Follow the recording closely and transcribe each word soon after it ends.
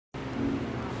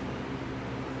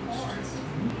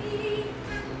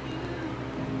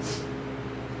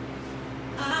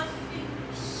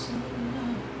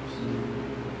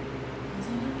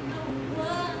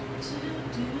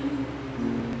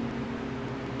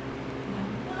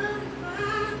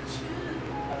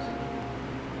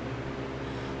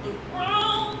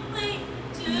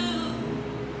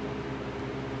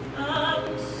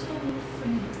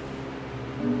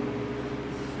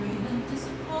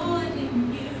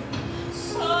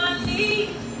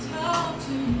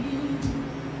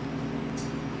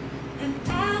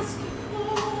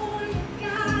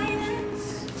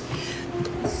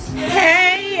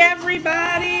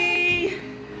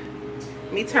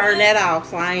turn that off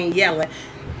so I ain't yelling.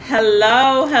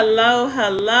 Hello, hello,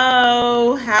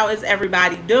 hello. How is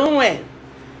everybody doing?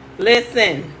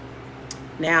 Listen,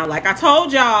 now, like I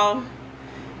told y'all,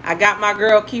 I got my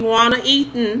girl Kiwana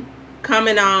Eaton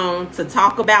coming on to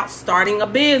talk about starting a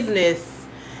business.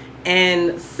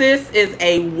 And sis is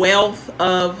a wealth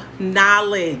of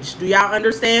knowledge. Do y'all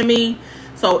understand me?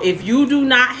 So if you do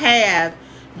not have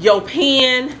your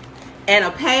pen and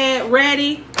a pad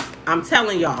ready, I'm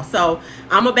telling y'all. So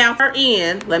I'm about her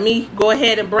in. Let me go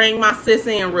ahead and bring my sis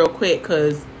in real quick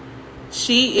because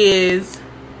she is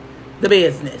the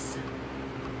business.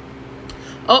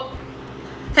 Oh,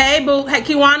 hey boo. Hey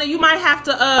Kiwana, you might have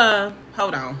to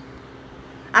hold on.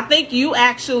 I think you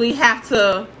actually have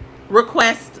to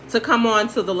request to come on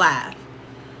to the live.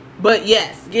 But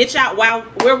yes, get y'all while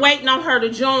we're waiting on her to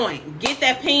join. Get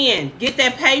that pen, get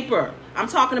that paper. I'm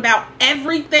talking about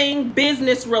everything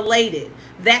business related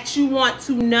that you want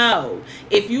to know.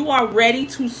 If you are ready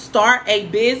to start a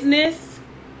business,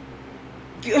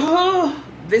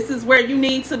 this is where you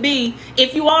need to be.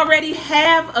 If you already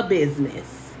have a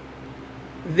business,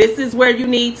 this is where you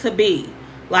need to be.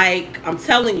 Like, I'm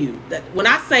telling you that when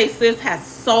I say sis has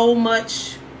so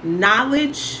much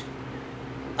knowledge,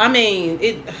 I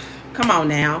mean, come on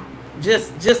now.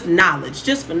 Just knowledge,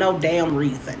 just for no damn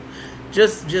reason.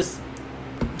 Just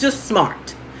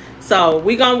smart. So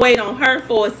we're gonna wait on her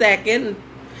for a second.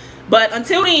 But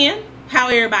until then, how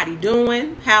everybody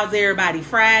doing? How's everybody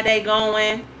Friday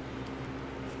going?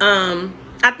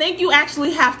 I think you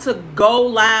actually have to go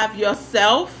live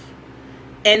yourself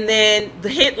and then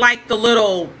hit like the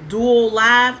little dual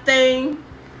live thing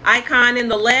icon in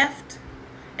the left.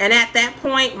 And at that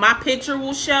point, my picture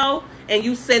will show and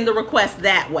you send the request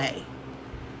that way.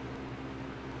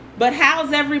 But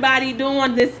how's everybody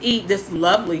doing this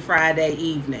lovely Friday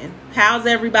evening? How's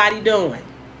everybody doing?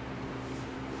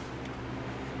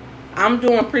 I'm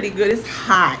doing pretty good. It's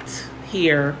hot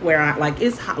here where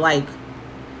it's hot, like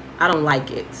I don't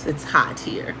like it. It's hot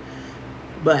here.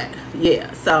 But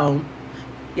yeah, so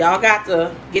y'all got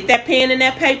to get that pen and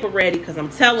that paper ready because I'm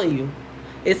telling you,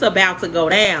 it's about to go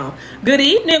down. Good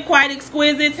evening, Quite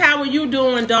Exquisites. How are you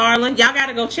doing, darling? Y'all got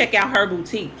to go check out her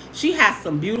boutique. She has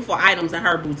some beautiful items in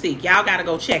her boutique. Y'all got to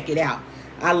go check it out.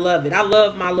 I love it. I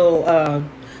love my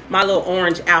little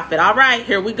orange outfit. All right,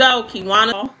 here we go,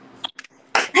 Kiwana.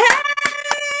 Hey!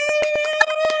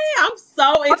 I'm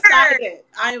so excited.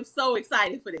 I am so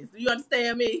excited for this. Do you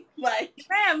understand me? Like,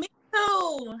 man, me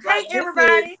too. Like, hey,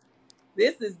 everybody.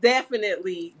 This is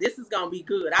going to be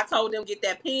good. I told them get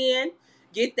that pen,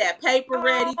 get that paper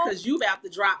ready, because you about to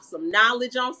drop some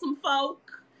knowledge on some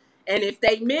folk. And if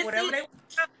they miss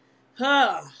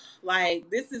like,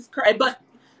 this is crazy. But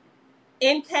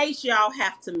in case y'all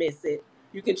have to miss it,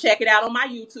 you can check it out on my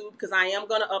YouTube, because I am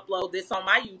going to upload this on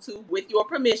my YouTube with your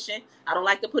permission. I don't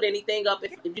like to put anything up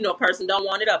if a person don't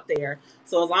want it up there.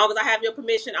 So as long as I have your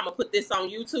permission, I'm going to put this on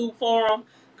YouTube for them,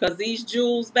 because these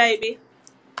jewels, baby,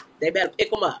 they better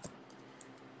pick them up.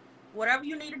 Whatever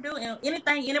you need to do, and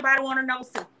anything anybody want to know,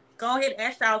 so go ahead and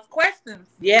ask y'all questions.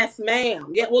 Yes,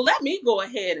 ma'am. Yeah, well, let me go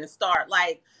ahead and start.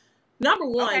 Like, number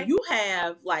one, you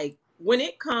have, like, when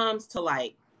it comes to,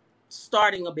 like,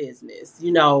 starting a business,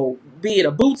 be it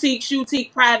a boutique,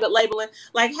 shoetique, private labeling,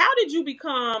 like, how did you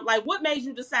become, like, what made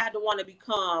you decide to want to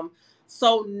become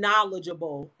so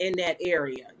knowledgeable in that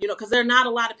area? Because there are not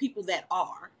a lot of people that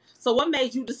are. So what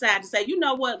made you decide to say, you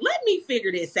know what, let me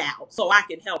figure this out so I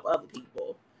can help other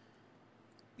people?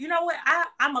 You know what?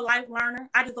 I'm a life learner.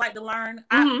 I just like to learn.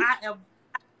 I have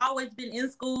always been in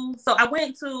school. So I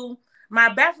went to my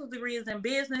bachelor's degree is in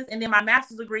business, and then my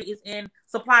master's degree is in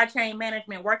supply chain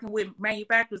management, working with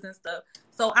manufacturers and stuff.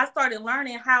 So I started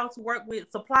learning how to work with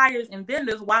suppliers and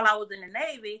vendors while I was in the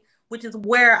Navy, which is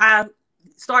where I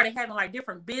started having like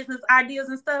different business ideas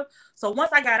and stuff. So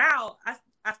once I got out,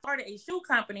 I started a shoe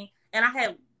company, and I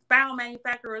had found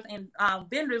manufacturers and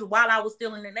vendors while I was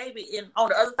still in the Navy on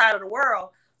the other side of the world.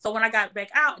 So when I got back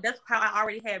out, that's how I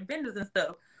already had vendors and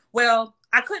stuff. Well,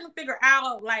 I couldn't figure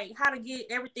out like how to get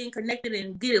everything connected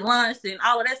and get it launched and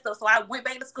all of that stuff. So I went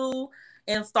back to school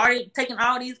and started taking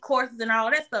all these courses and all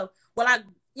that stuff. Well, I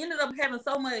ended up having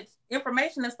so much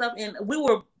information and stuff, and we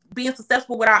were being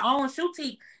successful with our own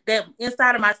shoetique that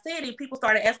inside of my city, people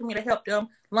started asking me to help them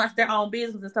launch their own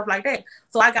business and stuff like that.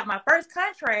 So I got my first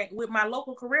contract with my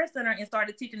local career center and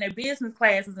started teaching their business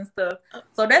classes and stuff.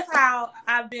 So that's how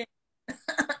I've been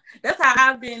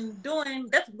doing.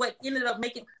 That's what ended up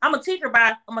making. I'm a teacher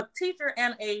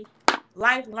and a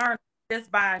life learner just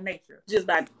by nature.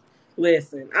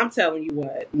 Listen, I'm telling you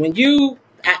what, when we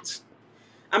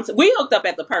hooked up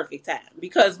at the perfect time,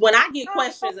 because when I get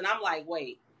questions and I'm like,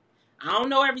 wait, I don't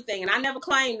know everything, and I never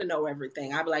claim to know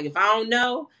everything. I be like, if I don't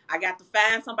know, I got to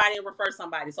find somebody and refer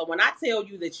somebody. So when I tell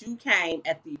you that you came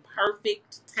at the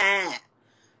perfect time,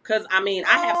 because I mean,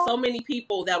 I have so many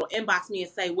people that will inbox me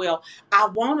and say, well, I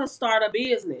want to start a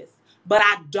business, but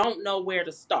I don't know where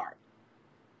to start.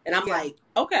 And I'm like,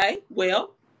 okay,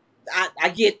 well, I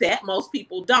get that. Most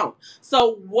people don't.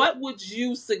 So what would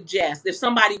you suggest if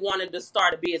somebody wanted to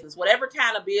start a business, whatever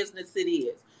kind of business it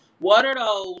is? What are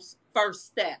those first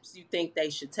steps you think they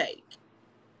should take?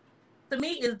 To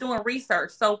me, is doing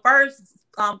research. So first,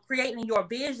 creating your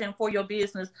vision for your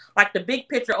business, like the big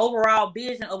picture, overall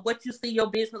vision of what you see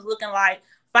your business looking like.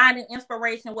 Finding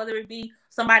inspiration, whether it be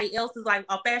somebody else's, like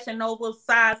a Fashion Nova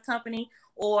size company,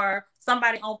 or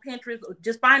somebody on Pinterest,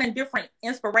 just finding different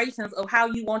inspirations of how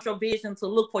you want your vision to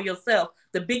look for yourself,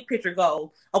 the big picture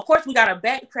goal. Of course, we got to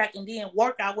backtrack and then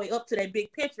work our way up to that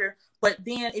big picture. But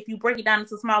then if you break it down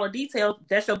into smaller details,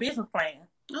 that's your business plan.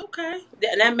 Okay,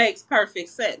 that makes perfect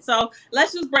sense. So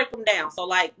let's just break them down. So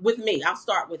like with me, I'll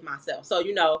start with myself. So,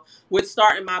 with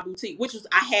starting my boutique, which was,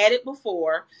 I had it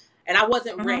before and I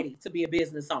wasn't ready to be a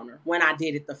business owner when I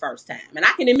did it the first time. And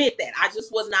I can admit that I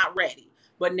just was not ready,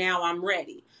 but now I'm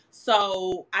ready.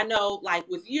 So I know, like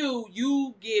with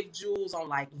you give jewels on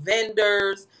like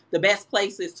vendors, the best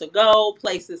places to go,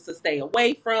 places to stay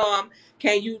away from.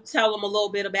 Can you tell them a little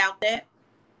bit about that?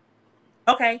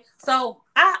 Okay, so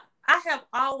I have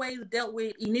always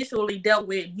initially dealt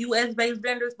with US based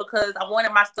vendors because I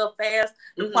wanted my stuff fast.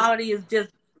 The quality is just,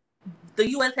 the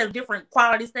US has different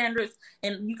quality standards,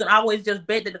 and you can always just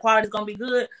bet that the quality is going to be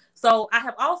good. So I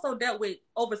have also dealt with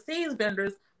overseas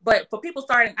vendors, but for people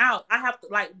starting out,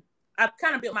 I've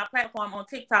kind of built my platform on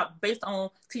TikTok based on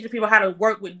teaching people how to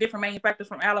work with different manufacturers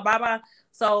from Alibaba.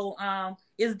 So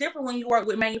it's different when you work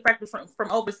with manufacturers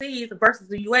from overseas versus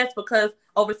the US, because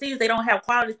overseas they don't have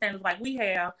quality standards like we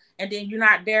have, and then you're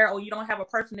not there, or you don't have a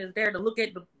person that's there to look at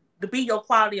to be your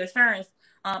quality assurance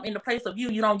in the place of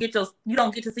you. You don't get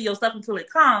to see your stuff until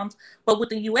it comes. But with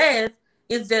the US,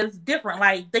 it's just different.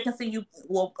 Like they can see you,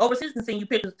 well, overseas can see you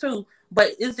pictures too,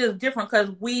 but it's just different because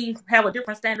we have a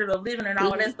different standard of living and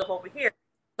all of that stuff over here.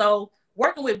 So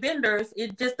working with vendors,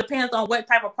 it just depends on what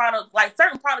type of product. Like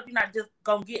certain products you're not just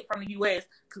gonna get from the US,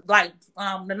 like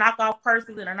the knockoff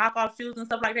purses and the knockoff shoes and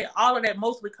stuff like that. All of that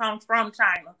mostly comes from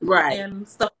China, right? And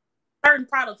stuff. Certain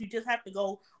products you just have to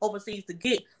go overseas to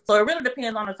get. So it really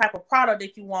depends on the type of product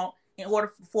that you want in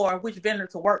order for which vendor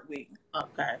to work with.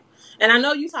 Okay. And I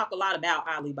know you talk a lot about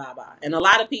Alibaba, and a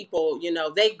lot of people,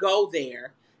 they go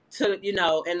there to,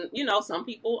 and some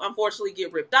people unfortunately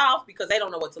get ripped off because they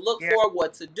don't know what to look for,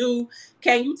 what to do.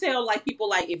 Can you tell like people,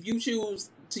 like if you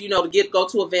choose to, to go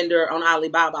to a vendor on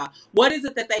Alibaba, what is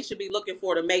it that they should be looking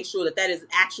for to make sure that that is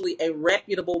actually a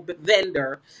reputable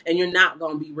vendor and you're not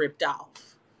going to be ripped off?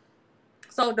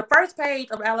 So the first page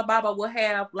of Alibaba will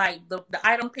have like the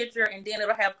item picture, and then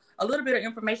it'll have a little bit of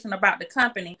information about the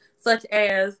company, such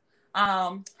as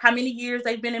how many years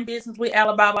they've been in business with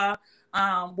Alibaba,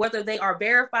 whether they are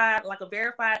verified, like a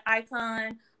verified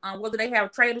icon, whether they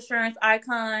have trade assurance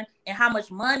icon, and how much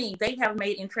money they have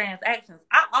made in transactions.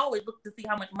 I always look to see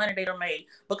how much money they have made,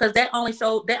 because that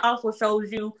also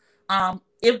shows you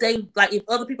if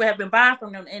other people have been buying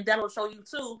from them, and that'll show you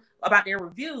too about their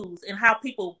reviews and how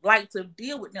people like to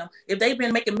deal with them. If they've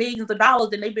been making millions of dollars,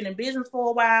 then they've been in business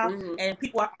for a while, and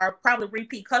people are probably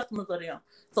repeat customers of them.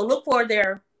 So look for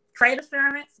their trade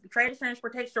assurance. Trade assurance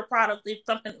protects your product if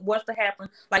something was to happen.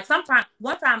 Like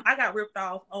one time I got ripped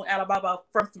off on Alibaba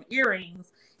from some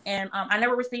earrings, and I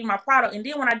never received my product. And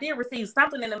then when I did receive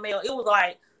something in the mail, it was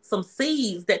like some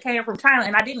seeds that came from China,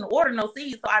 and I didn't order no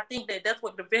seeds. So I think that that's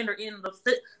what the vendor ended up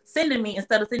sending me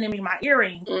instead of sending me my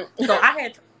earrings. So I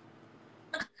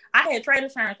had trade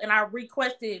assurance, and I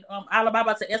requested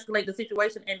Alibaba to escalate the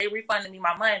situation, and they refunded me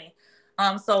my money.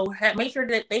 So make sure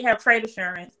that they have trade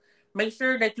assurance. Make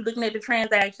sure that you're looking at the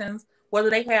transactions, whether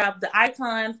they have the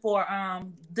icon for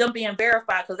them being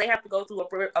verified, because they have to go through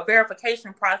a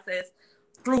verification process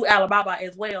through Alibaba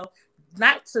as well.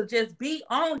 Not to just be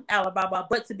on Alibaba,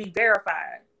 but to be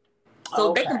verified.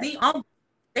 So they can be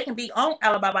on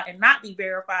Alibaba and not be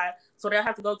verified. So they'll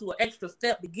have to go through an extra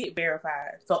step to get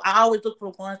verified. So I always look for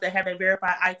ones that have a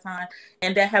verified icon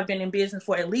and that have been in business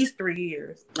for at least 3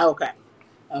 years. Okay.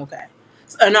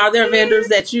 And are there vendors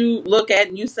that you look at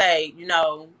and you say,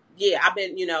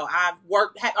 I've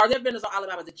worked, are there vendors on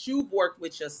Alibaba that you've worked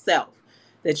with yourself,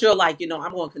 that you're like, I'm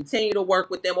going to continue to work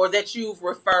with them, or that you've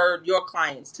referred your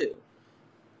clients to?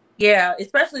 Yeah,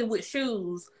 especially with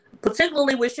shoes,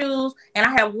 particularly with shoes. And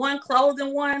I have one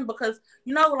clothing one because,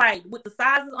 like with the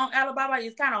sizes on Alibaba,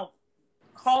 it's kind of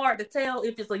hard to tell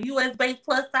if it's a US based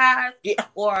plus size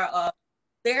or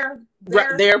their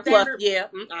plus, standard. yeah,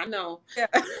 I know. Yeah,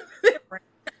 different.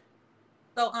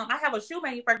 So I have a shoe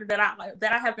manufacturer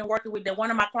that I have been working with, that one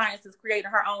of my clients is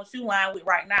creating her own shoe line with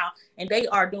right now, and they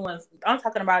are doing. I'm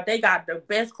talking about, they got the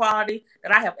best quality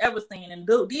that I have ever seen, and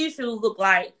these shoes look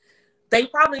like they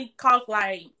probably cost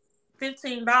like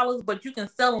 $15, but you can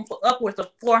sell them for upwards of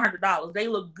 $400. They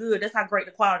look good. That's how great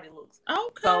the quality looks.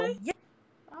 Okay. So yeah.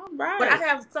 All right. But I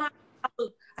have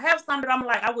some that I'm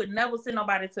like, I would never send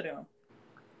nobody to them.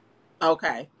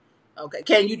 Okay. Okay.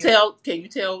 Can you tell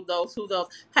those who those?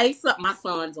 Hey, my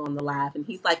son's on the live and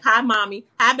he's like, "Hi, mommy.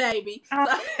 Hi, baby."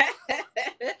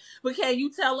 But can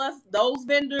you tell us those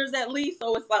vendors at least?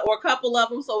 So it's like, or a couple of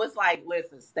them. So it's like,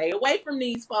 listen, stay away from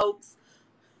these folks.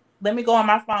 Let me go on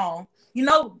my phone.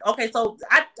 Okay, so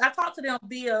I talk to them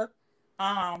via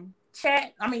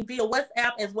chat. I mean, via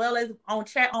WhatsApp, as well as on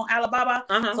chat on Alibaba.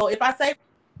 So if I say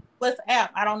WhatsApp,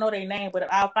 I don't know their name,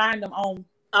 but I'll find them on.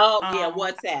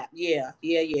 WhatsApp. Yeah,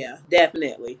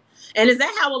 definitely. And is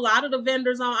that how a lot of the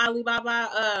vendors on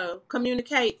Alibaba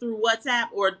communicate, through WhatsApp,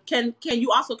 or can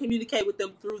you also communicate with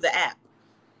them through the app?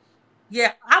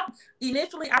 Yeah,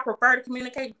 initially I prefer to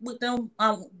communicate with them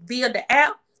via the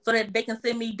app, so that they can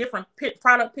send me different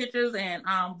product pictures and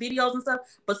videos and stuff.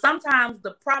 But sometimes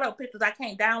the product pictures I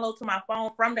can't download to my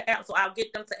phone from the app, so I'll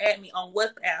get them to add me on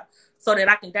WhatsApp so that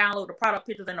I can download the product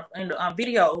pictures and the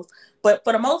videos. But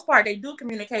for the most part, they do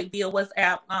communicate via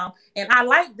WhatsApp. And I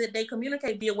like that they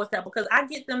communicate via WhatsApp because I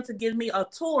get them to give me a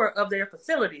tour of their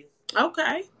facilities.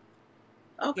 Okay.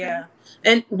 Yeah.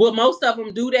 And will most of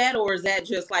them do that, or is that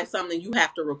just like something you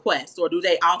have to request, or do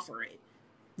they offer it,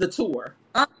 the tour?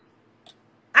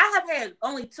 I have had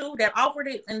only 2 that offered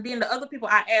it, and then the other people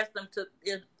I asked them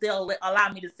if they'll allow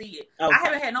me to see it. Okay. I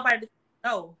haven't had nobody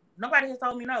no. Nobody has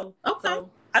told me no. Okay. So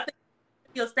I think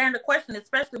it's a standard question,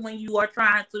 especially when you are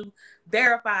trying to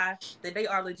verify that they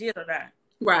are legit or not.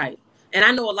 Right. And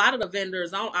I know a lot of the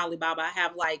vendors on Alibaba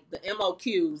have like the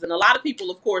MOQs, and a lot of people,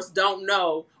 of course, don't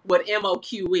know what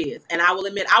MOQ is. And I will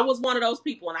admit, I was one of those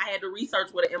people, and I had to research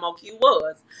what an MOQ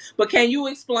was. But can you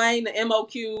explain the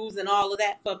MOQs and all of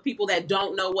that for people that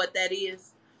don't know what that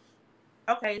is?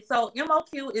 Okay, so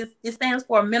MOQ it stands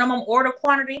for minimum order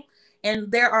quantity.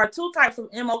 And there are 2 types of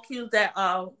MOQs that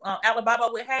Alibaba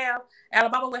would have.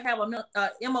 Alibaba would have a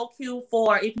MOQ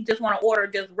for if you just want to order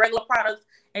just regular products,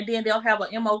 and then they'll have a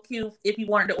MOQ if you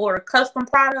wanted to order custom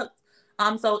products.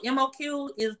 So MOQ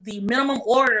is the minimum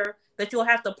order that you'll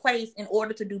have to place in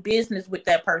order to do business with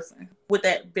that person, with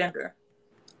that vendor.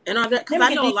 And because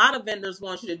I know a lot of vendors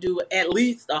want you to do at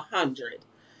least 100.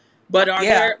 But are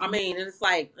there, I mean, and it's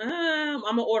like, I'm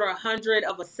going to order 100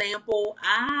 of a sample.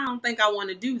 I don't think I want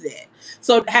to do that.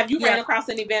 So have you ran across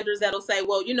any vendors that'll say,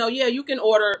 well, you can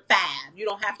order 5. You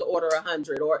don't have to order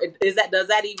 100. Or does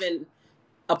that even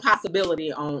a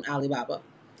possibility on Alibaba?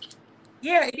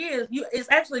 Yeah, it is. It's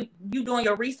actually you doing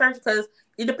your research, because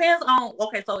it depends on,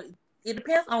 it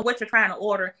depends on what you're trying to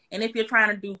order and if you're trying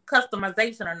to do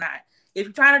customization or not. If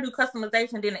you're trying to do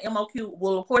customization, then the MOQ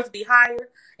will, of course, be higher.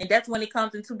 And that's when it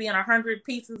comes into being 100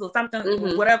 pieces or something,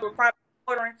 whatever product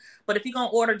you're ordering. But if you're going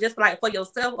to order just like for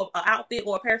yourself, an outfit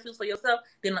or a pair of shoes for yourself,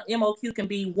 then the MOQ can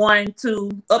be 1,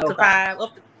 2, up to 5.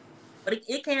 But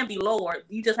it can be lower.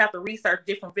 You just have to research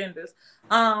different vendors.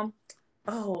 But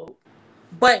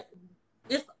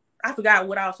I forgot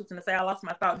what I was going to say. I lost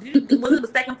my thought. Was it the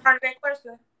second part of that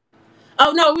question?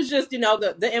 Oh, no, it was just, the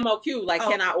MOQ. Like,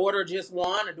 can I order just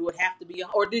 1, or do it have to be,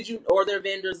 or there are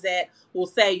vendors that will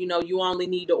say, you only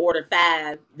need to order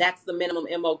 5. That's the minimum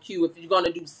MOQ if you're going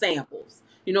to do samples.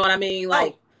 You know what I mean?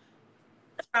 Like,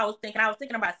 that's what I was thinking. I was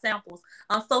thinking about samples.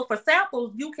 So for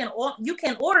samples, you can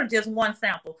order just 1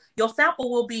 sample. Your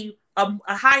sample will be a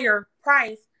higher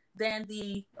price than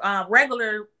the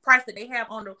regular price that they have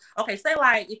on the. Okay, say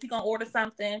like if you're gonna order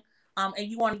something. And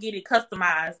you want to get it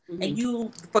customized,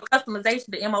 and for customization,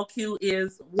 the MOQ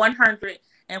is 100,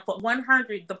 and for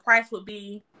 100, the price would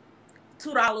be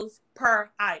 $2 per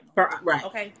item. Right.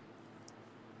 Okay.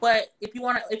 But if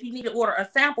you need to order a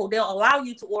sample, they'll allow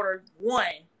you to order 1,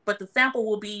 but the sample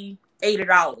will be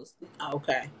 $80.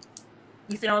 Okay.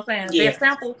 You see what I'm saying? Yeah. Their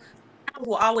samples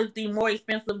will always be more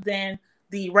expensive than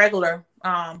the regular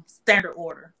standard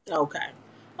order.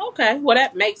 Okay, well,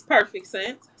 that makes perfect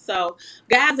sense. So,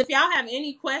 guys, if y'all have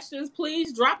any questions,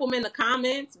 please drop them in the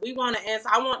comments. We want to answer.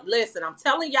 I'm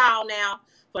telling y'all now,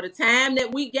 for the time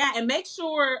that we got, and make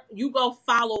sure you go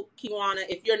follow Kiwana.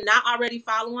 If you're not already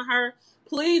following her,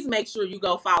 please make sure you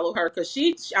go follow her, because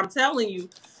I'm telling you,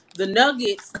 the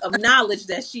nuggets of knowledge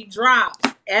that she drops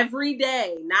every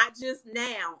day, not just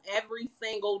now, every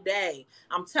single day.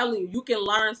 I'm telling you, you can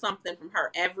learn something from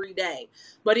her every day.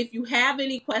 But if you have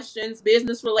any questions,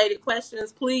 business related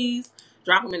questions, please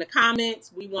drop them in the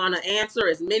comments. We want to answer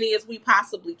as many as we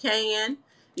possibly can.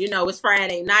 You know, it's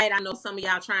Friday night. I know some of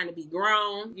y'all trying to be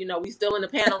grown. You know, we still in the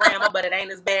panorama, but it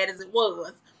ain't as bad as it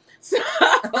was. So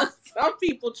some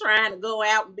people trying to go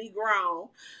out and be grown.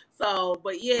 So,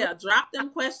 but yeah, drop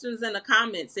them questions in the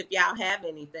comments if y'all have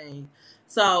anything.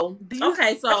 So,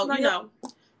 okay, so, you know.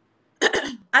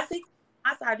 I see,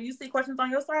 my side. Do you see questions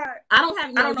on your side? I don't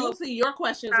have, no, I don't know. You'll see your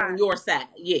questions on your side.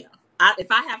 Yeah. If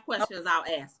I have questions,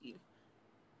 I'll ask you.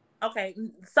 Okay.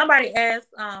 Somebody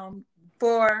asked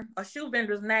for a shoe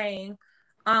vendor's name.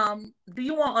 Do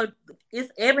you want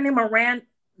it's Ebony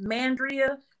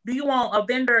Mandria? Do you want a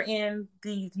vendor in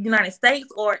the United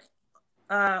States or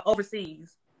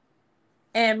overseas?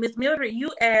 And Miss Mildred, you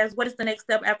asked, what is the next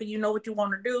step after you know what you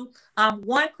want to do?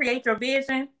 One, create your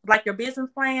vision, like your business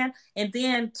plan. And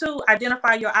then two,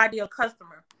 identify your ideal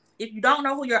customer. If you don't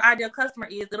know who your ideal customer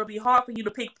is, it'll be hard for you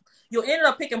to pick. You'll end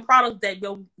up picking products that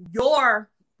your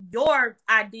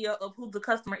idea of who the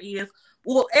customer is.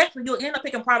 Well, actually, you'll end up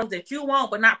picking products that you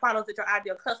want, but not products that your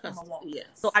ideal customer wants. Yes.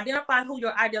 So identify who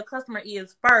your ideal customer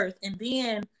is first, and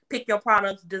then pick your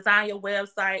products, design your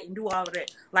website, and do all of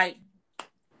that. Like,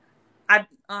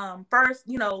 first,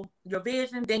 you know, your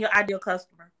vision, then your ideal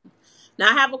customer. Now,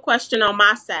 I have a question on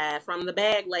my side from the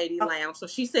Bag Lady Lounge. So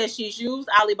she says she's used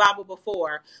Alibaba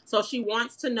before, so she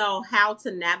wants to know how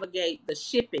to navigate the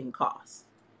shipping costs.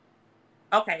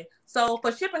 Okay, so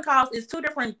for shipping costs, it's two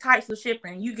different types of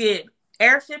shipping. You get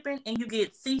air shipping and you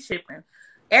get sea shipping.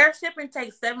 Air shipping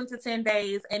takes 7 to 10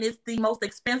 days, and it's the most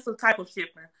expensive type of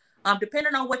shipping.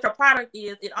 Depending on what your product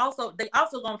is, they also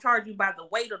gonna charge you by the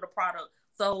weight of the product.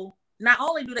 So not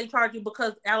only do they charge you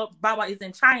because Alibaba is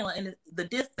in China and the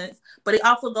distance, but it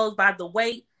also goes by the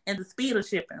weight and the speed of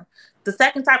shipping. The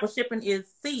second type of shipping is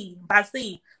by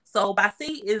sea. So by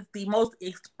sea is the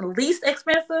least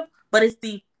expensive, but it's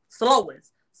the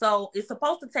slowest. So it's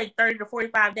supposed to take 30 to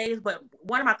 45 days, but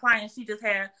one of my clients, she just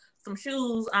had some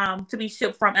shoes to be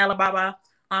shipped from Alibaba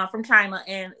from China,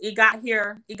 and it got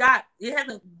here. It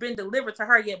hasn't been delivered to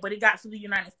her yet, but it got to the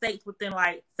United States within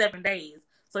like 7 days.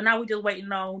 So now we're just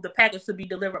waiting on the package to be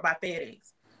delivered by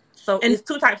FedEx. So it's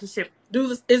two types of shipping.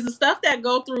 Is the stuff that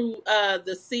go through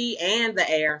the sea and the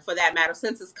air, for that matter,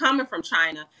 since it's coming from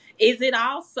China, is it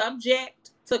all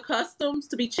subject to customs,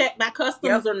 to be checked by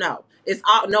customs, or no? It's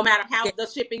all, no matter how the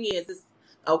shipping is, it's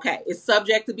okay. It's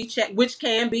subject to be checked, which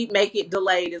can make it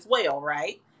delayed as well,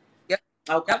 right? Yep.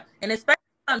 Okay. Yep. And especially,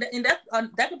 and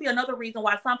that could be another reason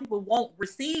why some people won't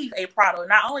receive a product,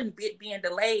 not only being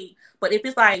delayed, but if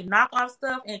it's like knockoff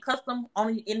stuff and custom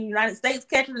only in the United States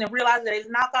catches and realize that it's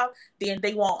knockoff, then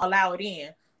they won't allow it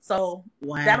in. So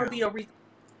that'll be a reason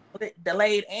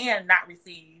delayed and not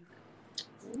received.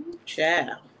 Ooh,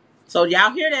 child. So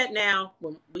y'all hear that now?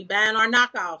 When we buying our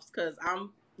knockoffs, because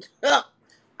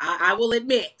I will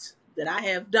admit that I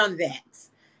have done that.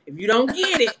 If you don't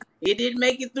get it, it didn't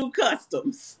make it through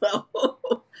customs. So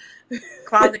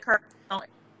closet curtain on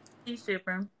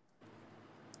shipping.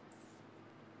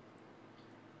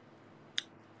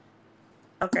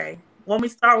 Okay. Want me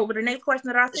to start with the next question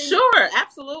that I see? Sure,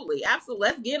 absolutely.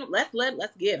 Let's get them.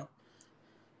 Let's get them.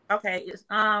 Okay.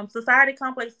 Society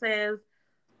Complex says,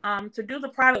 to do the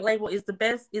private label, is it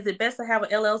best to have an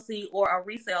LLC or a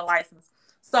resale license?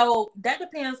 So that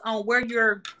depends on where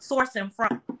you're sourcing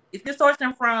from. If you're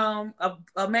sourcing from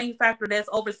a manufacturer that's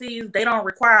overseas, they don't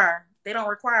require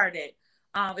that.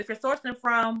 If you're sourcing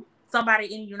from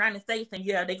somebody in the United States, then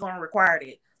yeah, they're going to require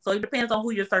it. So it depends on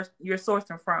who you're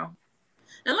sourcing from.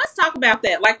 And let's talk about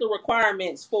that, like the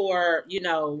requirements for, you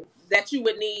know, that you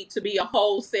would need to be a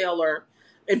wholesaler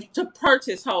to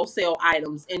purchase wholesale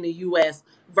items in the U.S.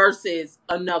 versus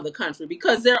another country,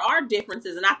 because there are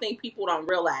differences, and I think people don't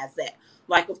realize that.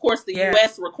 Like, of course, the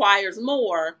U.S. requires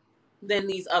more than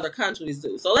these other countries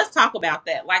do. So let's talk about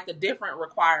that, like the different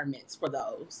requirements for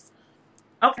those.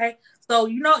 Okay, so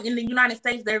you know, in the United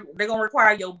States, they're gonna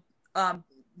require your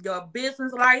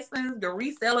business license, your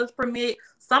reseller's permit.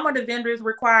 Some of the vendors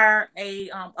require a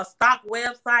stock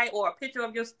website or a picture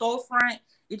of your storefront.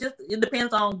 It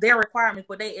depends on their requirements,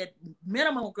 but they at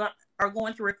minimum are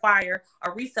going to require a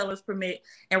reseller's permit.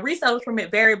 And reseller's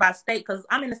permit vary by state, because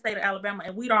I'm in the state of Alabama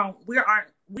and we aren't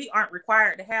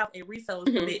required to have a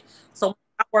reseller's permit. So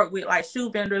I work with like shoe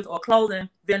vendors or clothing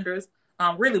vendors,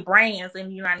 really brands in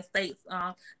the United States.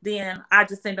 Then I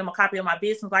just send them a copy of my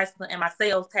business license and my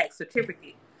sales tax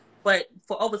certificate. But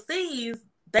for overseas,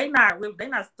 they're not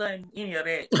studying any of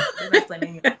that. They're not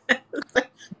studying any of that.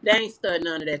 They ain't studying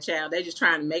none of that, child. They just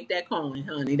trying to make that coin,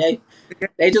 honey.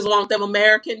 They just want them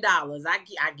American dollars. I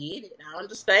get it. I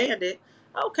understand it.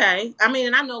 Okay. I mean,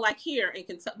 and I know like here in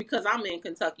Kentucky, because I'm in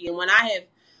Kentucky, and when I have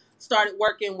started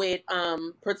working with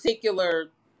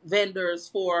particular vendors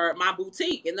for my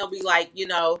boutique, and they'll be like,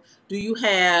 do you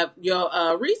have your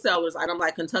resellers? And I'm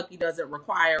like, Kentucky doesn't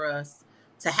require us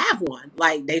to have one.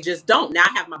 Like, they just don't. Now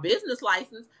I have my business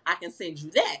license. I can send you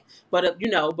that. But,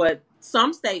 but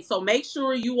some states, so make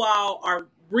sure you all are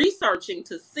researching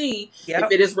to see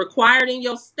if it is required in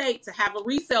your state to have a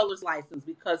reseller's license,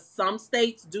 because some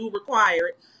states do require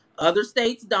it. Other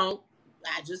states don't.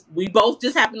 We both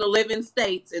just happen to live in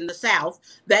states in the South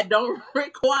that don't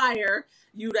require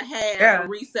you to have a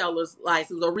reseller's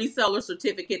license or reseller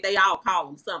certificate. They all call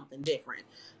them something different.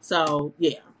 So,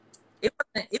 yeah.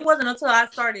 It wasn't until I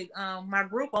started my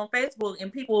group on Facebook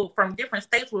and people from different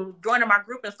states were joining my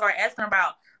group and started asking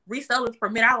about resellers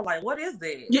permit. I was like, what is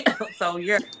that? Yeah. So,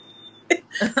 yeah.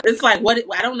 It's like,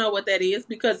 I don't know what that is,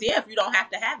 because, if you don't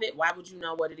have to have it, why would you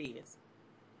know what it is?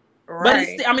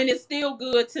 Right. But it's still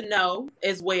good to know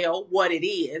as well what it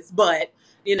is. But,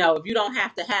 if you don't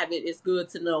have to have it, it's good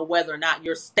to know whether or not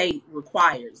your state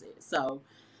requires it. So,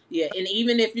 yeah. And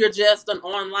even if you're just an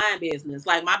online business,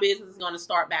 like my business is going to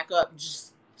start back up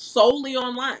just solely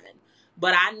online.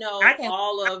 But I know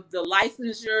all of the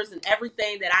licensures and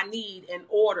everything that I need in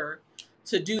order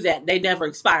to do that. They never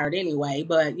expired anyway.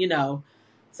 But,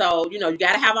 so, you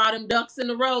got to have all them ducks in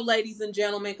the row, ladies and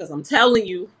gentlemen, because I'm telling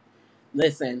you,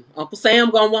 listen, Uncle Sam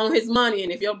gonna want his money,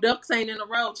 and if your ducks ain't in a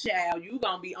row, child, you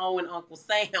gonna be owing Uncle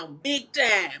Sam big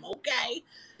time, okay?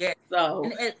 Yeah. So,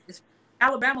 in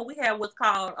Alabama, we have what's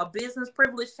called a business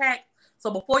privilege tax. So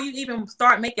before you even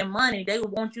start making money, they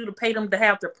would want you to pay them to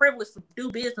have the privilege to do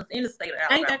business in the state of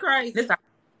Alabama. Ain't that crazy?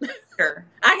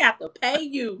 I got to pay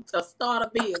you to start a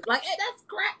business. Like, hey, that's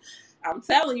crap. I'm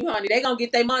telling you, honey, they gonna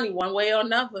get their money one way or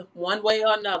another,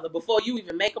 before you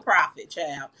even make a profit,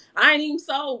 child. I ain't even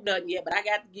sold nothing yet, but I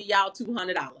got to give y'all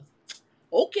 $200.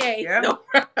 Okay,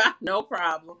 no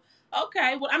problem.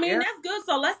 Okay, well, that's good.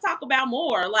 So let's talk about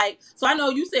more. So I know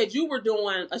you said you were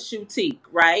doing a shoetique,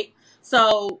 right?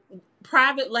 So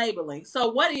private labeling.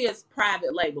 So what is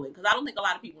private labeling? Because I don't think a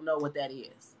lot of people know what that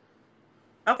is.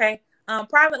 Okay.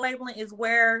 Private labeling is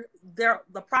where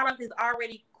the product is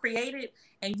already created,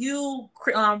 and you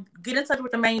get in touch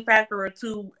with the manufacturer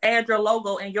to add your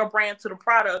logo and your brand to the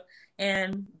product,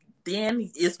 and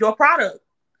then it's your product.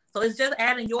 So it's just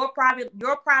adding your private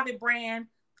brand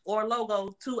or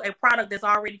logo to a product that's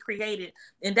already created,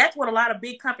 and that's what a lot of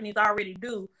big companies already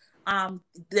do.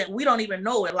 That we don't even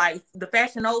know it. Like the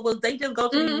Fashion Novas, they just go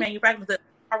to these manufacturers that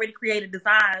already created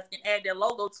designs and add their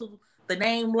logo to the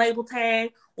name, label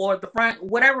tag, or the front,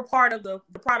 whatever part of the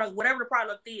product, whatever the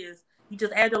product is, you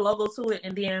just add your logo to it,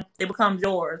 and then it becomes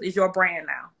yours. It's your brand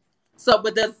now. So,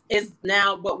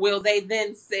 but will they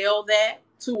then sell that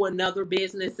to another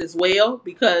business as well?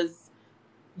 Because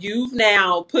you've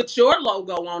now put your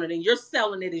logo on it and you're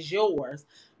selling it as yours.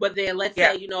 But then let's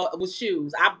say, with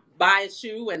shoes, I buy a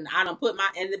shoe and I don't put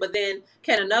but then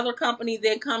can another company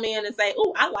then come in and say,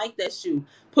 oh, I like that shoe,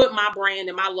 put my brand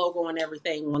and my logo and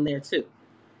everything on there too?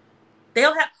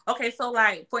 They'll have, so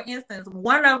like, for instance,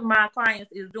 one of my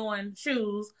clients is doing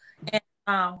shoes,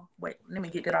 and wait, let me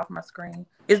get that off my screen.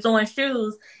 Is doing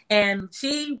shoes, and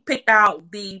she picked out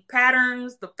the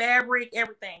patterns, the fabric,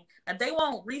 everything. And they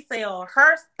won't resell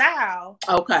her style.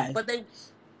 Okay. But they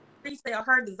resell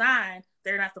her design.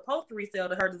 They're not supposed to resell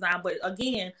her design, but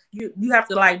again, you have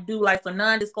to do some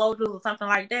non-disclosures or something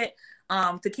like that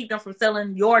to keep them from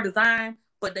selling your design,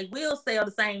 but they will sell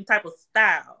the same type of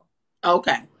style.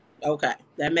 Okay.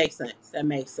 That makes sense.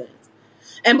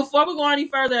 And before we go any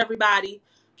further, everybody,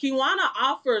 Kiwana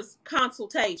offers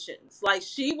consultations. Like,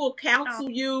 she will counsel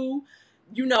you,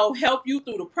 help you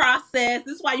through the process.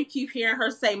 This is why you keep hearing her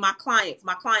say, my clients.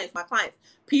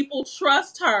 People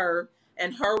trust her,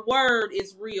 and her word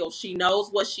is real. She knows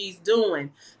what she's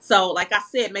doing. So, like I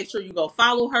said, make sure you go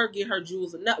follow her, get her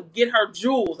jewels.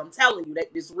 I'm telling you that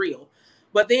it's real.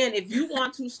 But then if you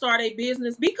want to start a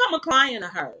business, become a client of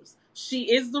hers.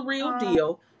 She is the real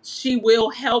deal. She will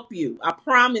help you. I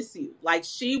promise you.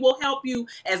 She will help you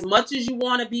as much as you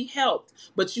want to be helped.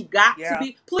 But you got to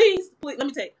be, please, let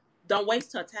me tell you, don't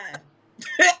waste her time.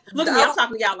 Look at me, I'm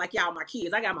talking to y'all like y'all my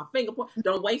kids. I got my finger point.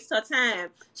 Don't waste her time.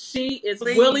 She is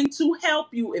willing to help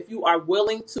you if you are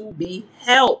willing to be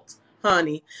helped,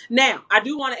 honey. Now, I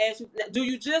do want to ask you, do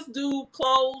you just do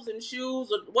clothes and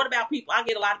shoes? Or what about people? I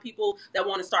get a lot of people that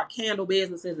want to start candle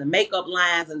businesses and makeup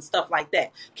lines and stuff like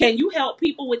that. Can you help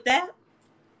people with that?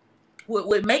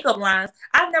 with makeup lines.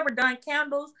 I've never done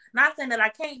candles. Not saying that I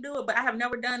can't do it, but I have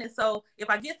never done it. So if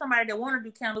I get somebody that want to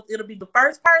do candles, it'll be the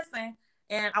first person,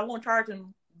 and I won't charge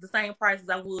them the same price as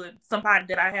I would somebody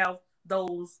that I have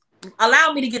those.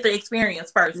 Allow me to get the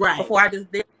experience first, right, before I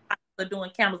just did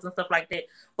doing candles and stuff like that.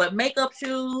 But makeup,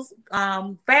 shoes,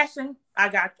 fashion, I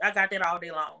got that all day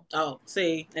long. Oh,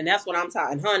 see, and that's what I'm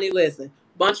talking, honey. Listen,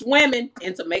 bunch of women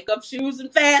into makeup, shoes,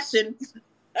 and fashion.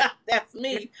 That's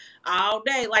me all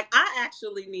day. Like, I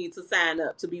actually need to sign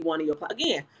up to be one of your clients.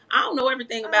 Again, I don't know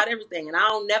everything about everything, and I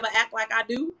don't never act like I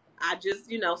do. I just,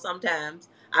 sometimes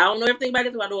I don't know everything about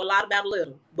it. I know a lot about a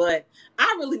little, but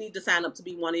I really need to sign up to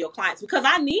be one of your clients because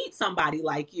I need somebody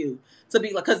like you to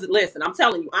be like, because listen, I'm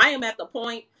telling you, I am at the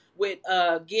point with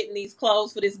getting these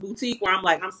clothes for this boutique where I'm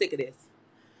like, I'm sick of this.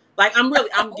 Like,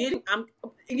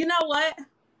 you know what?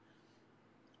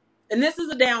 And this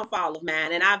is a downfall of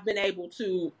mine, and I've been able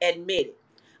to admit it.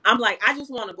 I'm like, I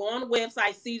just want to go on the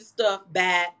website, see the stuff,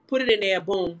 buy, put it in there,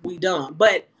 boom, we done.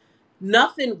 But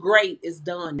nothing great is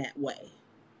done that way.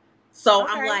 So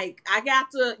I'm like, I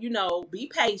got to,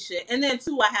 be patient. And then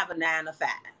too, I have a 9 to 5.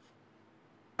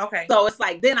 Okay. So it's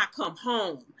like, then I come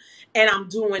home and I'm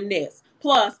doing this.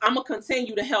 Plus, I'm going to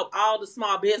continue to help all the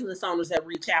small business owners that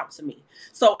reach out to me.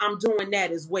 So I'm doing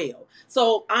that as well.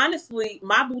 So honestly,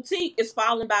 my boutique is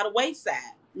falling by the wayside.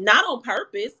 Not on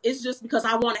purpose. It's just because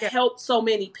I want to help so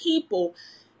many people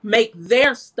make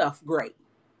their stuff great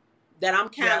that I'm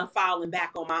kind of falling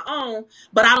back on my own,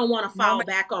 but I don't want to fall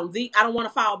back on I don't want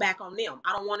to fall back on them.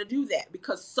 I don't want to do that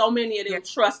because so many of them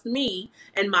trust me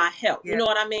and my help. You know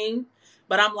what I mean?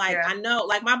 But I'm like, I know,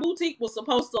 like my boutique was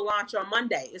supposed to launch on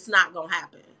Monday. It's not going to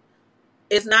happen.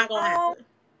 It's not going to happen.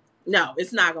 No,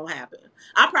 it's not going to happen.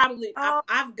 I've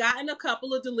gotten a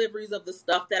couple of deliveries of the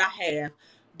stuff that I have,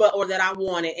 or that I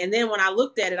wanted. And then when I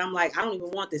looked at it, I'm like, I don't even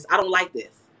want this. I don't like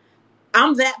this.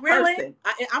 I'm that person.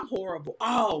 I'm horrible.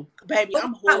 Oh, baby,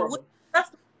 I'm horrible.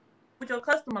 Would your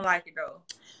customer like it though?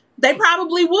 They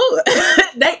probably would.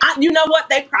 You know what?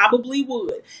 They probably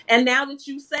would. And now that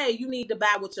you say you need to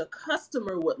buy what your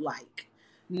customer would like,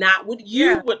 not what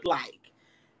you would like.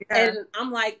 Yeah. And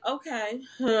I'm like, okay.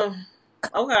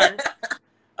 Okay.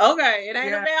 Okay. It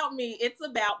ain't about me. It's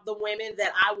about the women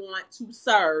that I want to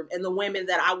serve and the women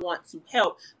that I want to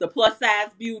help, the plus size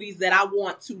beauties that I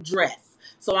want to dress.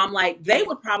 So I'm like, they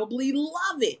would probably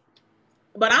love it.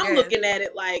 But I'm looking at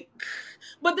it like,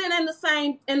 but then in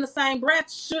the same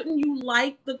breath, shouldn't you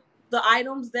like the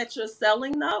items that you're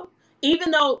selling though?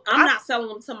 Even though I'm not selling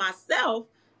them to myself,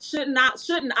 shouldn't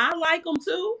I like them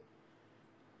too?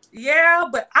 Yeah,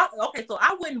 but so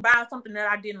I wouldn't buy something that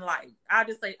I didn't like. I'll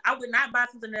just say I would not buy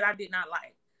something that I did not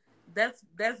like. That's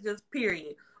just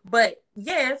period. But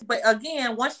yes, but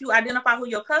again, once you identify who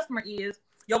your customer is,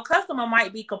 your customer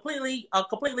might be completely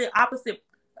opposite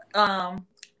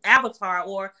avatar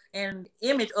or an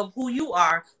image of who you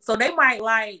are. So they might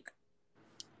like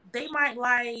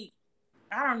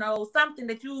I don't know, something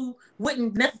that you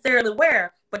wouldn't necessarily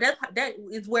wear. But that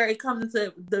is where it comes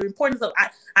into the importance of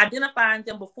identifying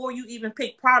them before you even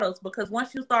pick products. Because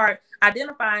once you start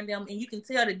identifying them and you can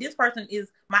tell that this person is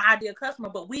my ideal customer,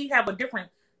 but we have a different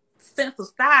sense of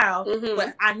style. Mm-hmm.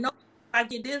 But I know if I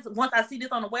get this, once I see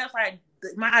this on the website,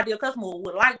 my ideal customer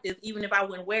would like this even if I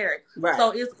wouldn't wear it. Right.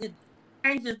 So it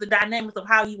changes the dynamics of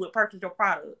how you would purchase your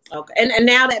product. Okay. And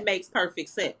now that makes perfect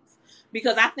sense.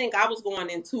 Because I think I was going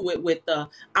into it with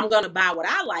I'm going to buy what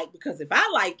I like, because if I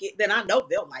like it, then I know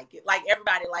they'll like it. Like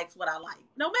everybody likes what I like.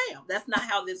 No, ma'am. That's not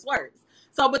how this works.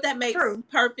 So, but that makes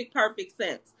perfect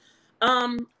sense.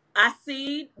 I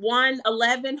see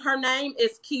 111. Her name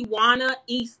is Kiwana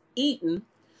Eaton,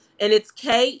 and it's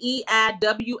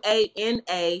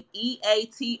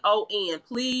KeiWanaEaton.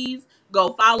 Please go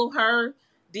follow her,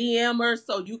 DM her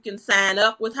so you can sign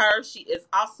up with her. She is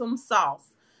awesome sauce.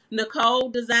 Nicole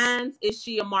Designs, is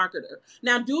she a marketer?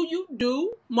 Now, do you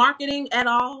do marketing at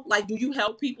all? Like, do you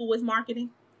help people with marketing?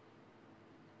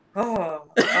 So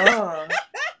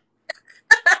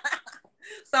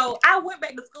I went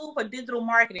back to school for digital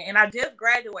marketing and I just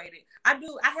graduated. I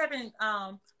will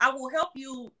help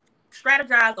you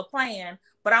strategize a plan,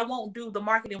 but I won't do the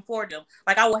marketing for them.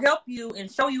 Like, I will help you and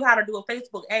show you how to do a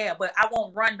Facebook ad, but I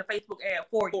won't run the Facebook ad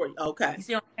for you. Okay. You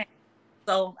see what I'm saying?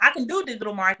 So I can do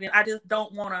digital marketing. I just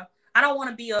don't want to. I don't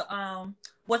want to be a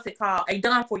what's it called? A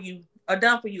done for you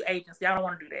agency. I don't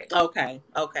want to do that.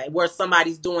 Okay. Where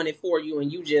somebody's doing it for you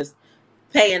and you just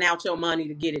paying out your money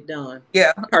to get it done.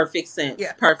 Yeah. Perfect sense.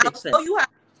 Yeah. Perfect sense. So you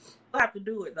have to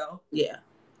do it though. Yeah.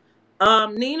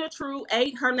 Nina True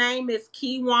 8. Her name is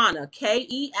Kiwana.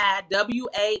 KeiWana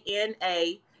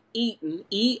Eaton.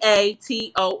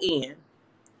 EATON.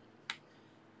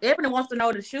 Ebony wants to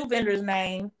know the shoe vendor's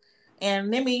name,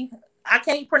 and I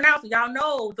can't pronounce it. Y'all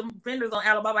know the vendors on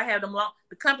Alibaba have them long.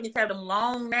 The companies have them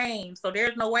long names, so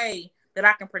there's no way that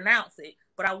I can pronounce it.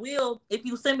 But I will if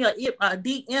you send me a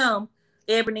DM,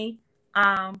 Ebony,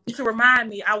 to remind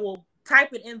me. I will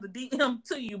type it in the DM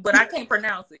to you, but I can't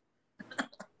pronounce it.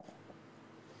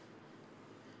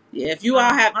 Yeah, if you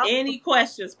all have any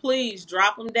questions, please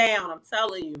drop them down. I'm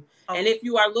telling you. Okay. And if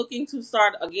you are looking to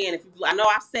start, again, I know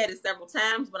I've said it several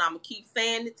times, but I'm going to keep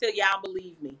saying it till y'all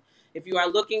believe me. If you are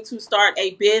looking to start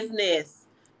a business,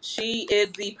 she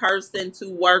is the person to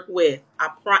work with.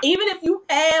 Even if you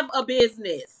have a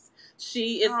business,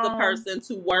 she is the person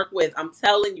to work with. I'm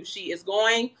telling you, she is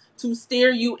going to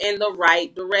steer you in the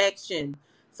right direction.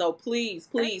 So please,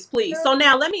 please, please. So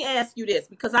now let me ask you this,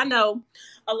 because I know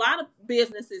a lot of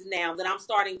businesses now that I'm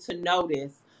starting to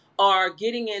notice are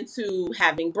getting into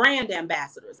having brand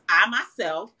ambassadors. I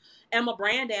myself am a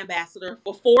brand ambassador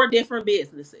for 4 different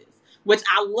businesses, which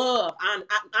I love.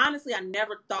 Honestly, I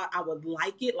never thought I would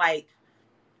like it. Like,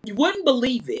 you wouldn't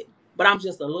believe it, but I'm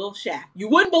just a little shy. You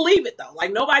wouldn't believe it, though.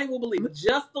 Like, nobody will believe it,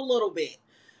 just a little bit.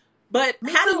 But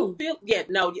how do you feel? Yeah,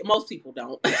 no, most people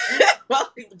don't.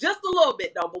 Just a little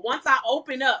bit, though. But once I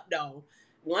open up,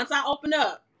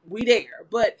 we there.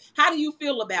 But how do you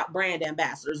feel about brand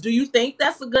ambassadors? Do you think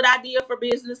that's a good idea for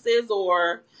businesses,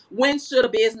 or when should a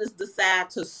business decide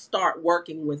to start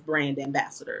working with brand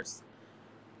ambassadors?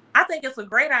 I think it's a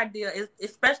great idea,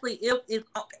 especially if it's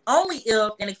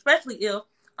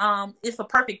a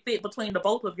perfect fit between the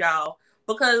both of y'all.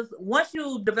 Because once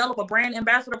you develop a brand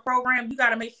ambassador program, you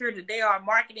got to make sure that they are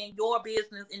marketing your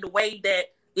business in the way that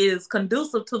is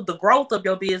conducive to the growth of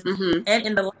your business and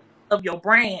in the life of your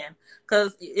brand.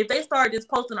 Because if they start just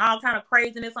posting all kind of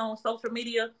craziness on social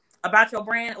media about your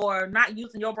brand, or not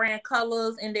using your brand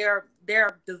colors in their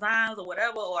designs or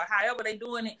whatever, or however they're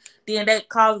doing it, then that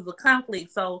causes a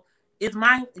conflict. So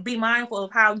be mindful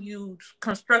of how you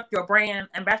construct your brand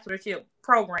ambassadorship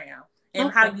program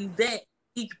and how you vet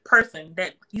each person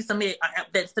that you submits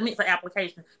an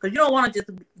application, because you don't want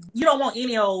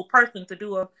any old person to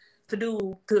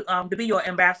be your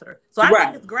ambassador. So I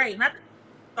think it's great. And I think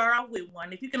start off with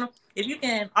one. If you can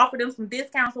offer them some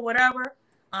discounts or whatever,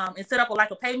 and set up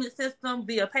a payment system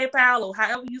via PayPal or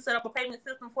however you set up a payment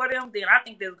system for them, then I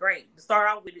think that's great to start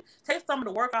off with it. Take some of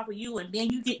the work off of you, and then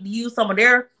you get to use some of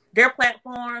their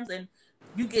platforms, and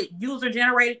you get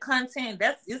user-generated content.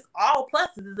 It's all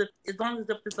pluses as long as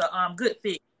it's a good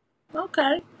fit.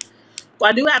 Okay. Well,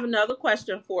 I do have another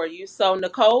question for you. So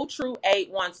Nicole True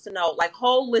 8 wants to know, like,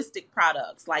 holistic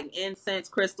products, like incense,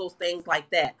 crystals, things like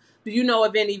that. Do you know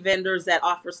of any vendors that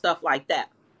offer stuff like that?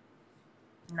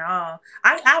 No.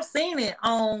 I've seen it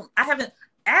on, I haven't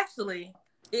actually,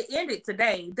 it ended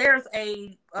today. There's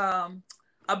a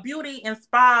beauty and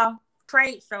spa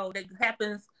trade show that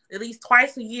happens at least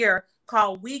twice a year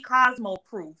called We Cosmo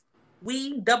Proof.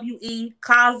 We, W-E,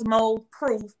 Cosmo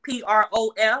Proof,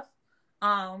 P-R-O-F.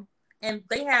 And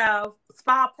they have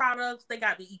spa products. They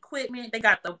got the equipment. They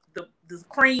got the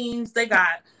creams. They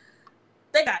got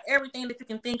everything that you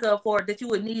can think of that you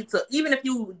would need to, even if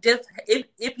you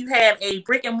had a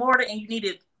brick and mortar and you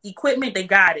needed equipment, they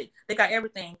got it. They got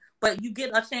everything. But you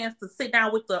get a chance to sit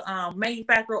down with the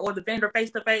manufacturer or the vendor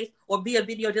face to face or via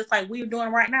video, just like we're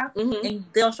doing right now. And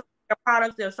they'll show you their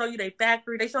products. They'll show you their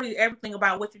factory. They show you everything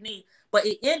about what you need. But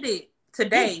it ended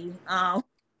today.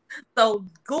 So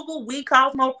Google We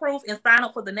Cosmo Proof and sign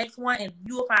up for the next one, and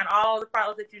you will find all the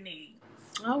products that you need.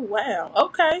 Oh, wow.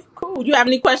 Okay, cool. You have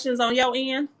any questions on your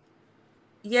end?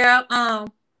 Yeah.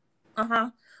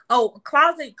 Oh,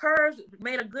 Closet Curves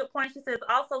made a good point. She says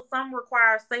also some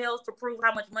require sales to prove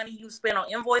how much money you spend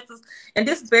on invoices. And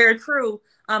this is very true.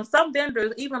 Some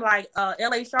vendors, even like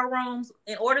LA showrooms,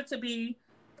 in order to be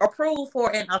approved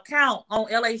for an account on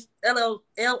LA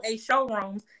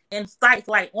showrooms and sites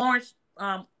like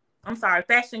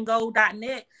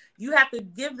fashiongo.net, you have to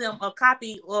give them a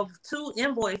copy of 2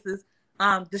 invoices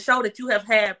to show that you have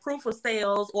had proof of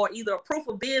sales, or either proof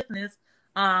of business,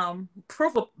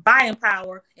 proof of buying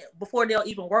power, before they'll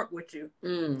even work with you.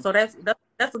 So that's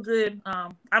a good.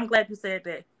 I'm glad you said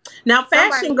that. Now,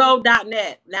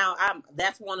 fashiongo.net. Now,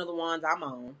 that's one of the ones I'm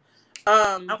on.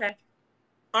 Okay.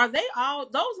 Are they all?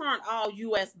 Those aren't all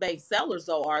U.S. based sellers,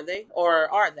 though, are they? Or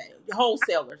are they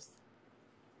wholesalers?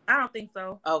 I don't think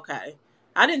so. Okay.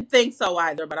 I didn't think so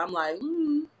either, but I'm like,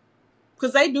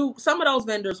 because they do. Some of those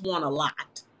vendors want a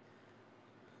lot.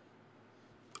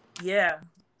 Yeah.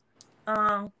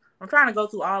 I'm trying to go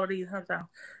through all of these.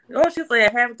 Oh, she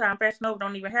said half the time Fashion Nova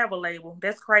don't even have a label.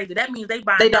 That's crazy. That means they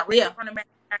buy from the manufacturer.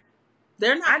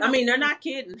 They're not. I mean, they're not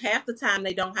kidding. Half the time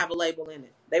they don't have a label in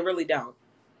it. They really don't.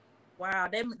 Wow,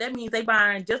 that means they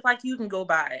buying just like you can go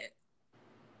buy it.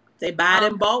 They buy it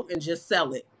in bulk and just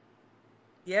sell it.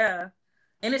 Yeah.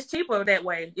 And it's cheaper that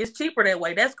way. It's cheaper that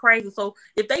way. That's crazy. So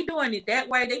if they doing it that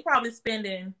way, they probably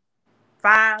spending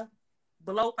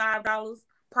below $5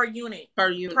 per unit.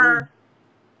 Per unit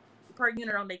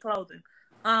on their clothing.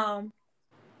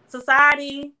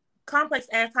 Society Complex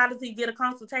asks, how does he get a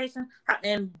consultation?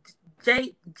 And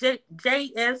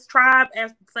JS Tribe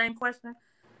asked the same question.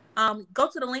 Go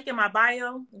to the link in my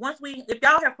bio. If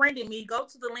y'all have friended me, go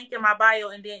to the link in my bio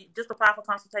and then just apply for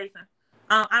consultation.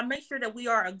 I make sure that we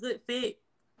are a good fit.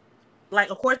 Like,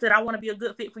 of course, that I want to be a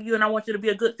good fit for you, and I want you to be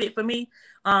a good fit for me.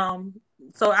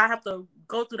 So I have to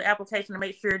go through the application to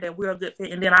make sure that we're a good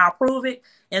fit, and then I'll approve it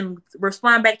and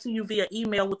respond back to you via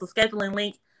email with the scheduling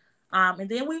link. And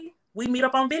then we meet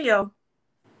up on video.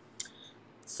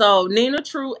 So Nina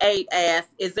True 8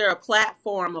 asks, is there a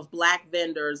platform of Black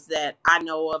vendors that I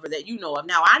know of or that you know of?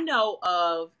 Now, I know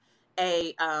of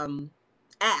a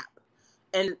app,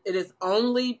 and it is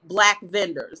only Black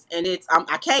vendors, and it's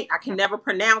I can never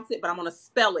pronounce it, but I'm gonna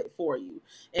spell it for you,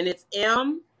 and it's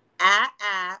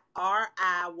MIIRIYA.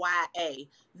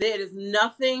 There is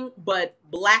nothing but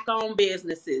Black-owned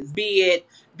businesses, be it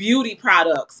beauty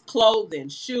products, clothing,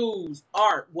 shoes,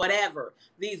 art, whatever.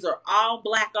 These are all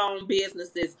Black-owned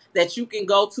businesses that you can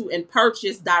go to and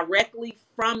purchase directly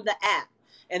from the app,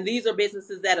 and these are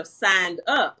businesses that have signed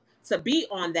up to be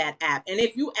on that app. And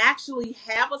if you actually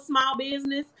have a small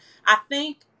business, I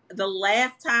think the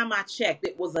last time I checked,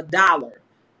 it was $1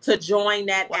 to join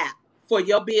that app for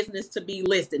your business to be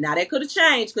listed. Now, that could have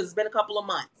changed because it's been a couple of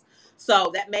months.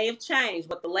 So that may have changed,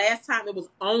 but the last time it was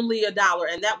only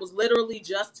 $1. And that was literally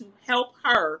just to help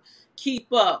her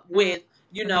keep up with,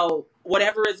 you know,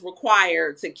 whatever is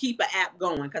required to keep an app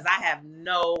going, because I have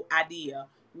no idea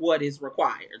what is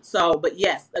required. So, but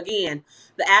yes, again,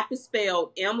 the app is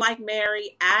spelled M like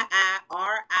Mary,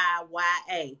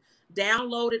 IIRIYA.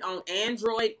 Download it on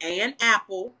Android and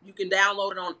Apple. You can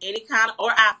download it on any kind of,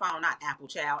 or iPhone, not Apple,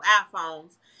 child,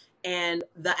 iPhones, and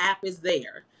the app is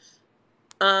there.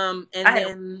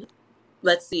 Then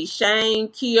let's see, Shane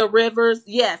Kia Rivers.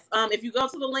 Yes. If you go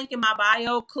to the link in my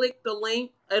bio, click the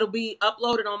link. It'll be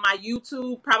uploaded on my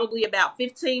YouTube probably about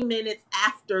 15 minutes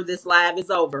after this live is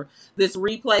over. This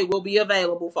replay will be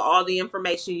available for all the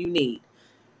information you need.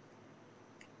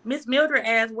 Miss Mildred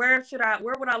asks, where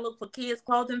would I look for kids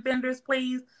clothing vendors,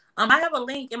 please? I have a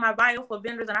link in my bio for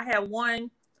vendors, and I have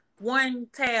one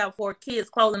tab for kids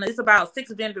clothing. It's about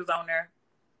 6 vendors on there.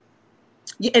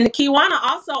 Yeah, and the Kiwana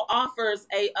also offers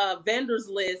a vendors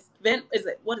list.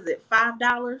 What is it?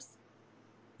 $5?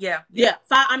 Yeah.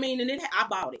 I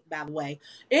bought it, by the way.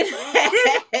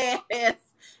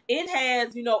 It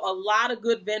has, you know, a lot of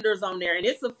good vendors on there, and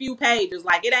it's a few pages.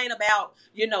 Like, it ain't about,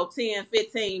 10,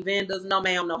 15 vendors, no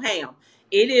ma'am, no ham.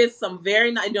 It is some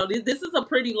very nice, this is a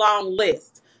pretty long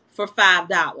list for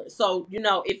 $5. So,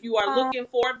 if you are looking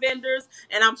for vendors,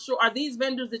 and I'm sure, are these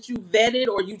vendors that you vetted,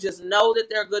 or you just know that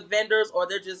they're good vendors, or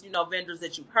they're just, vendors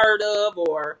that you've heard of,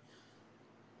 or?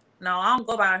 No, I don't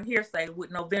go by hearsay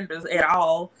with no vendors at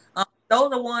all.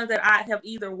 Those are ones that I have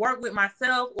either worked with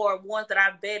myself or ones that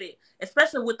I've vetted,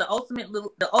 especially with the ultimate list.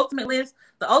 The ultimate list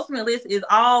is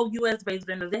all US-based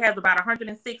vendors. It has about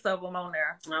 106 of them on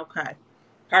there. Okay,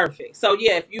 perfect. So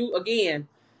yeah, if you, again,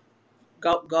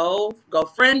 go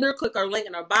friend her, click her link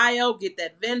in her bio, get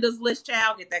that vendors list,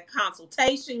 child, get that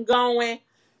consultation going.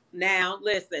 Now,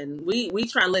 listen, we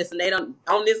try and listen. They don't,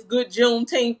 on this good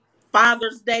Juneteenth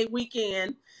Father's Day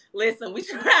weekend. Listen, we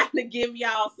trying to give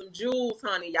y'all some jewels,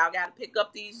 honey. Y'all got to pick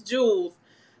up these jewels,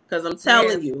 because I'm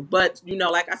telling you. But,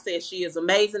 like I said, she is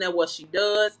amazing at what she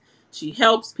does. She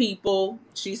helps people.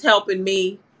 She's helping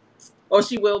me, or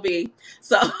she will be.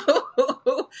 So,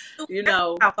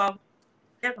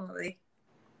 Definitely.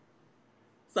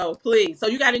 So, please. So,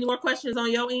 you got any more questions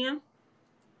on your end?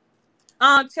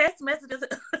 Text messages.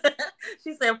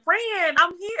 She said, friend,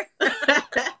 I'm here.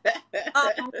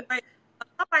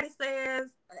 Somebody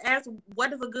ask,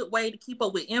 what is a good way to keep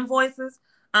up with invoices?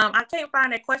 I can't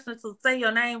find that question to say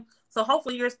your name, so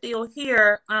hopefully you're still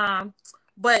here.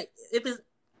 But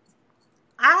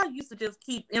I used to just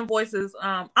keep invoices.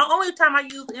 The only time I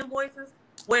use invoices,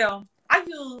 I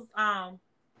use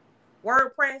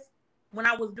WordPress when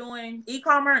I was doing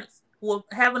e-commerce. Well,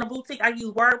 having a boutique, I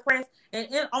use WordPress, and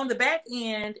on the back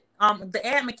end, the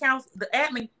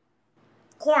admin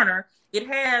corner, it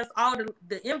has all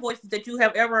the invoices that you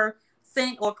have ever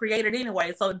sent or created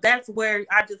anyway. So that's where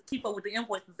I just keep up with the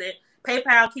invoices. At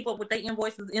PayPal, keep up with the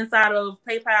invoices inside of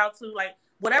PayPal too. Like,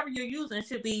 whatever you're using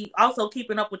should be also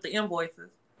keeping up with the invoices.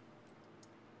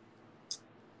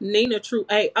 Nina True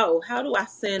A. How do I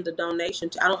send a donation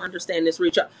to? I don't understand this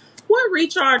recharge. What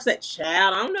recharge that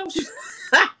child? I don't know.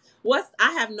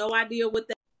 I have no idea what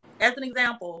that. As an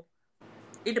example,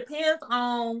 it depends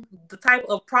on the type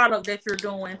of product that you're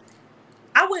doing.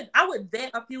 I would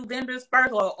vet a few vendors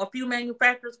first, or a few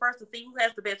manufacturers first, to see who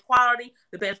has the best quality,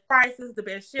 the best prices, the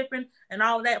best shipping, and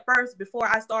all of that first before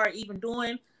I start even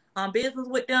doing business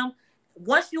with them.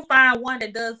 Once you find one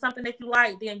that does something that you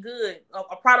like, then good.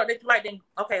 A product that you like, then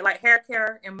okay, like hair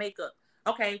care and makeup.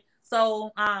 Okay,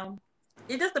 so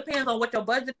it just depends on what your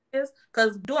budget is,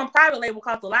 because doing private label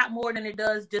costs a lot more than it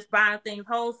does just buying things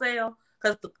wholesale,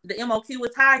 because the MOQ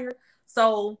is higher.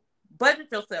 So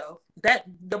budget yourself. That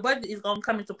the budget is gonna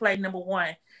come into play, number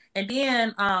one. And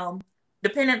then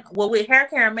depending, well, with hair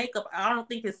care and makeup, I don't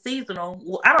think it's seasonal.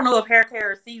 Well, I don't know if hair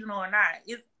care is seasonal or not.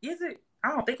 Is it? I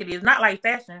don't think it is. Not like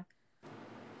fashion.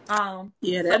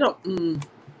 Yeah, that don't.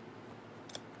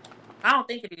 I don't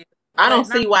think it is. I don't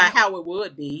see how it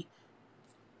would be.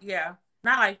 Yeah,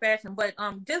 not like fashion, but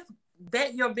just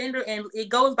vet your vendor, and it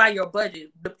goes by your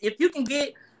budget. If you can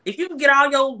get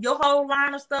all your whole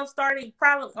line of stuff started,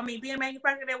 being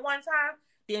manufactured at one time,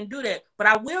 then do that. But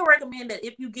I will recommend that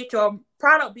if you get your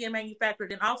product being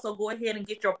manufactured, then also go ahead and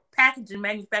get your packaging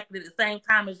manufactured at the same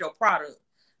time as your product,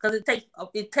 because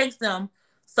it takes them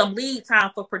some lead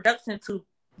time for production to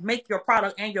make your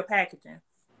product and your packaging.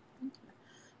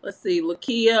 Let's see,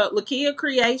 Lakia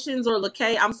Creations, or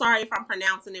Lakay. I'm sorry if I'm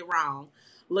pronouncing it wrong.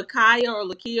 Lakaya or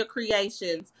Lakia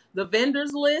Creations. The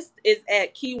vendors list is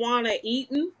at Kiwana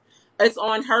Eaton. It's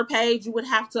on her page. You would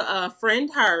have to friend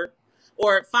her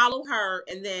or follow her,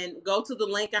 and then go to the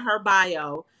link in her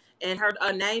bio. And her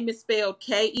name is spelled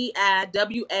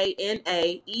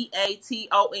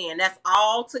KeiWanaEaton. That's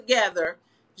all together.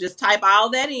 Just type all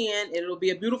that in. It'll be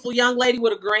a beautiful young lady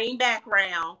with a green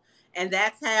background. And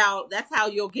that's how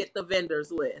you'll get the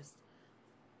vendors list.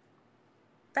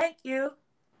 Thank you.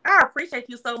 I appreciate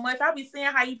you so much. I'll be seeing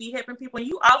how you be helping people, and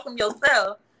you awesome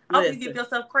yourself. I hope you give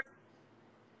yourself credit.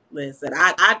 Listen,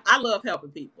 I love helping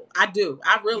people. I do.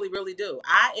 I really, really do.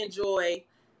 I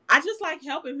just like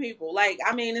helping people. Like,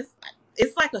 I mean,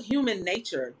 it's like a human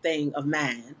nature thing of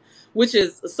mine, which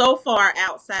is so far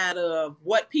outside of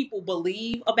what people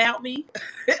believe about me.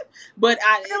 But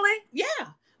Really? Yeah.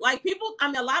 Like, people, I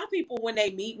mean, a lot of people, when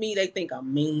they meet me, they think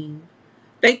I'm mean.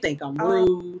 They think I'm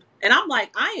rude. And I'm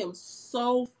like, I am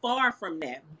so far from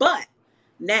that. But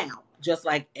now, just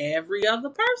like every other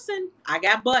person, I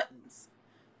got buttons.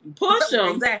 You push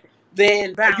them, exactly.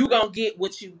 Then you're going to get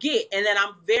what you get. And then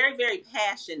I'm very, very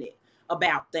passionate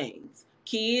about things.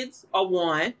 Kids are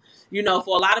one. You know,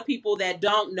 for a lot of people that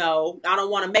don't know, I don't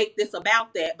want to make this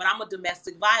about that, but I'm a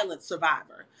domestic violence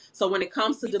survivor. So when it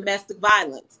comes to domestic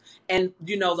violence and,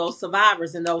 you know, those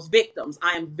survivors and those victims,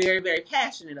 I am very, very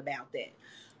passionate about that.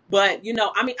 But, you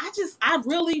know, I mean, I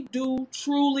really do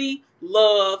truly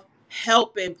love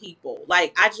helping people.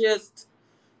 Like, I just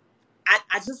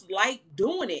like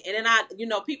doing it. And then you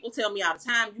know, people tell me all the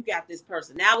time, you got this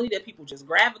personality that people just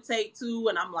gravitate to.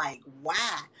 And I'm like,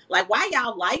 why? Like, why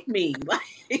y'all like me?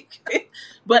 Like,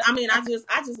 but I mean, I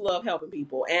just love helping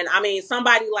people. And I mean,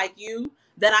 somebody like you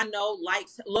that I know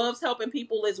loves helping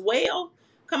people as well.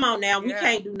 Come on now. We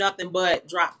can't do nothing but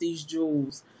drop these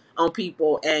jewels on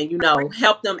people and, you know,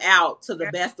 help them out to the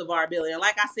best of our ability. And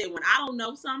like I said, when I don't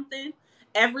know something,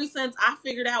 ever since I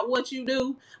figured out what you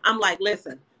do, I'm like,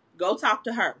 listen, go talk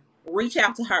to her. Reach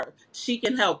out to her. She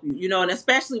can help you, you know, and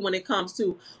especially when it comes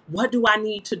to what do I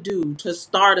need to do to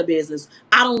start a business?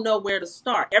 I don't know where to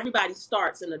start. Everybody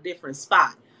starts in a different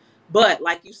spot. But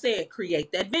like you said,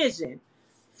 create that vision.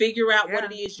 Figure out what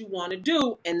it is you want to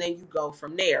do, and then you go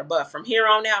from there. But from here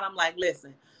on out, I'm like,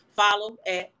 listen, follow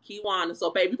at Kiwana.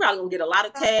 So, baby, you're probably going to get a lot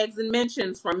of tags and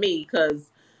mentions from me, because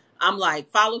I'm like,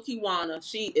 follow Kiwana.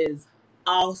 She is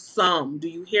awesome. Do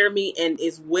you hear me? And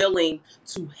is willing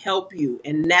to help you.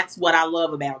 And that's what I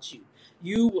love about you.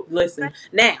 You listen.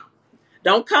 Now,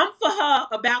 don't come for her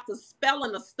about the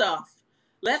spelling of stuff.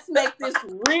 Let's make this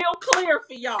real clear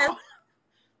for y'all.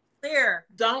 There.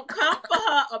 Don't come for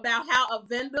her about how a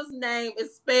vendor's name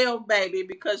is spelled, baby,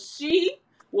 because she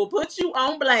will put you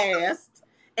on blast.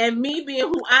 And me being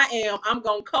who I am, I'm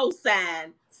going to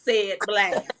co-sign said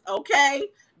blast. Okay?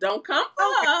 Don't come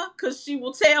for her, because she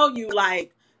will tell you,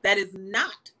 like, that is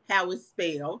not how it's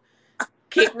spelled.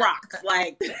 Kick rocks.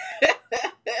 Like,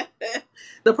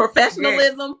 the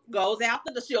professionalism goes out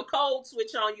she'll code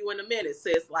switch on you in a minute,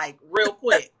 sis, like, real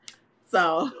quick.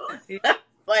 So,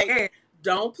 like,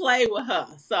 don't play with her.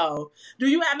 So, do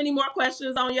you have any more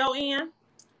questions on your end?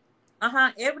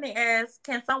 Ebony asks,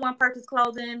 can someone purchase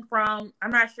clothing from,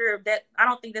 I'm not sure if that, I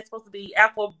don't think that's supposed to be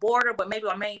Apple border, but maybe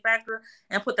a manufacturer,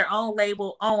 and put their own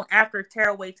label on after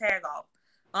tearaway tag off.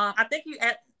 I think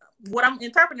what I'm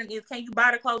interpreting is, can you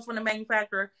buy the clothes from the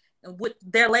manufacturer and with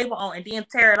their label on, and then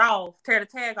tear the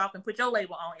tag off and put your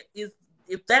label on it?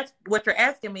 If that's what you're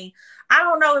asking me, I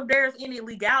don't know if there's any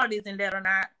legalities in that or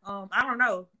not. I don't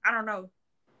know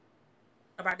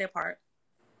about that part.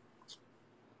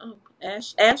 Oh,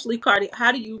 Ashley Cardi,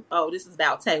 how do you, this is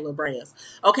about Tailor Brands.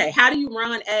 Okay, how do you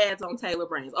run ads on Tailor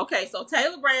Brands? Okay, so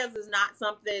Tailor Brands is not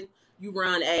something you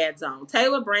run ads on.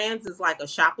 Tailor Brands is like a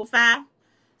Shopify.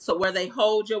 So where they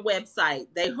hold your website,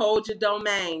 they hold your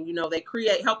domain,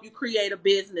 they help you create a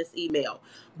business email.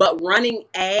 But running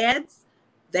ads,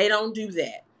 they don't do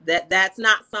that. That's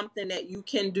not something that you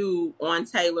can do on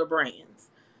Tailor Brands.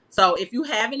 So if you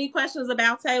have any questions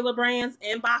about Tailor Brands,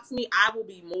 inbox me. I will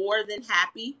be more than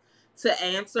happy to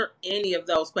answer any of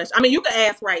those questions. I mean, you can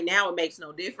ask right now. It makes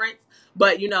no difference.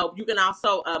 But, you can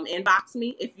also inbox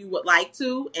me if you would like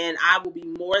to. And I will be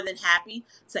more than happy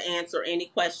to answer any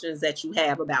questions that you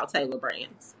have about Tailor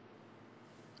Brands.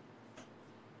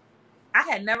 I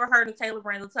had never heard of Tailor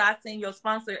Brands until I seen your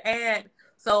sponsored ad.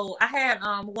 So I had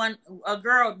a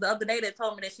girl the other day that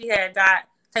told me that she had got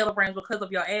Tailor Brands because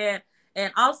of your ad.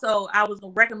 And also, I was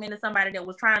recommending somebody that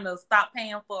was trying to stop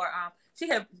paying for, she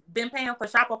had been paying for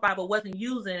Shopify, but wasn't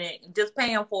using it, just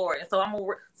paying for it. So I'm going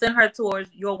to send her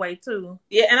towards your way too.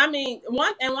 Yeah, and I mean,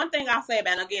 one thing I'll say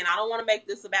about, and again, I don't want to make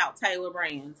this about Tailor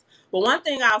Brands, but one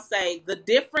thing I'll say, the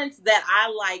difference that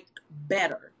I like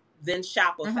better than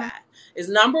Shopify is,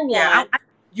 number one,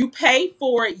 you pay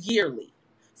for it yearly.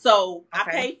 So I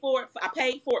paid for it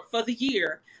for the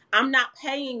year. I'm not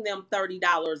paying them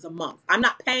 $30 a month. I'm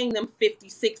not paying them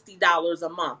 $50, $60 a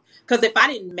month. Because if I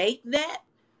didn't make that,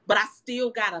 but I still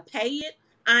got to pay it,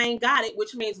 I ain't got it,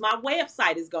 which means my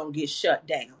website is going to get shut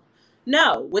down.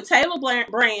 No, with Tailor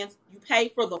Brands, you pay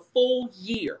for the full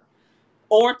year.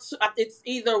 Or it's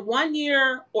either 1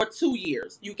 year or 2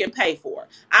 years you can pay for.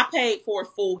 I paid for a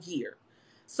full year.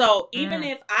 So even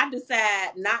if I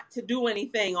decide not to do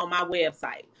anything on my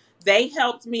website, they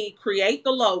helped me create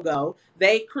the logo.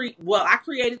 I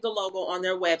created the logo on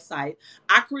their website.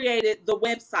 I created the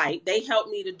website. They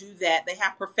helped me to do that. They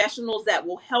have professionals that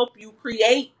will help you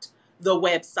create the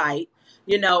website,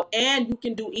 and you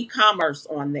can do e-commerce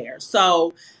on there.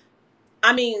 So,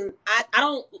 I mean, I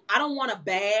don't want to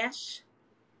bash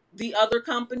the other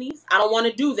companies. I don't want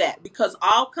to do that, because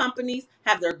all companies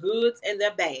have their goods and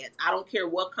their bads. I don't care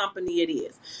what company it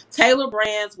is. Tailor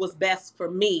Brands was best for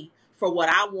me, for what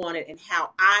I wanted and how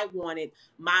I wanted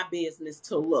my business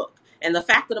to look. And the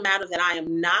fact of the matter that I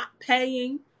am not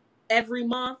paying every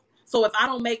month. So if I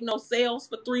don't make no sales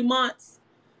for 3 months,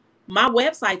 my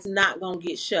website's not going to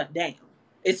get shut down.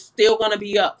 It's still going to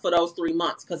be up for those 3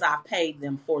 months because I paid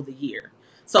them for the year.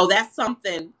 So that's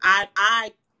something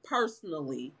I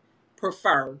personally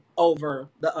prefer over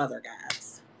the other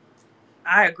guys.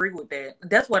 I agree with that.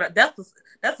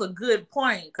 That's a good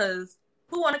point, because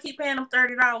who want to keep paying them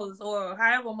 $30 or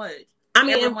however much? I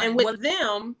mean, and with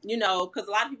them, because a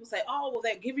lot of people say, oh, well,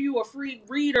 they give you a free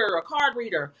reader, a card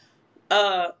reader.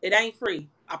 It ain't free.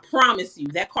 I promise you,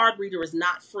 that card reader is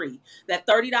not free. That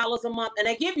 $30 a month, and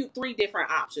they give you 3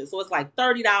 different options. So it's like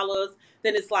 $30,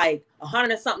 then it's like $100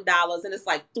 and something, and it's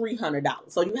like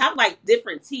 $300. So you have like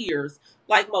different tiers,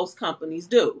 like most companies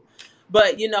do.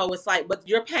 But, it's like, but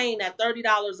you're paying that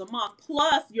 $30 a month,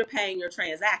 plus you're paying your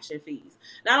transaction fees.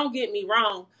 Now, don't get me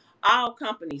wrong. All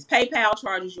companies, PayPal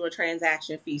charges you a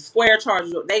transaction fee. Square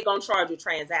charges you, they going to charge you a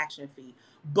transaction fee.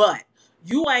 But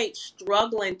you ain't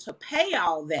struggling to pay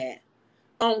all that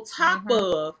on top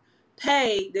of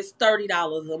pay this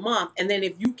 $30 a month. And then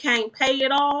if you can't pay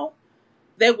it all,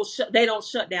 they don't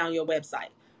shut down your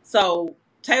website. So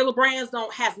Tailor Brands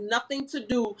has nothing to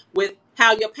do with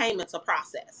how your payments are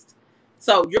processed.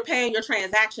 So you're paying your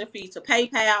transaction fee to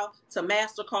PayPal, to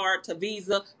MasterCard, to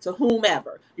Visa, to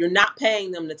whomever. You're not paying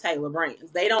them to Tailor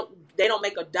Brands. They don't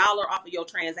make $1 off of your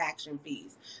transaction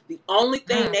fees. The only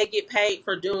thing they get paid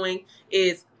for doing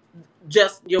is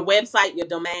just your website, your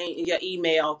domain, your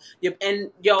email, your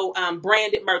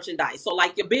branded merchandise. So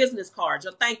like your business cards,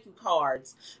 your thank you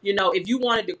cards. If you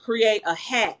wanted to create a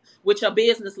hat with your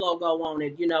business logo on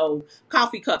it,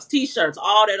 coffee cups, t-shirts,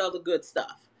 all that other good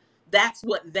stuff. That's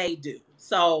what they do.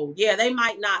 So, yeah, they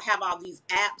might not have all these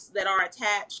apps that are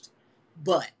attached,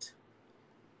 but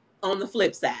on the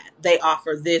flip side, they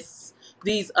offer these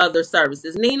other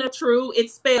services. Nina True,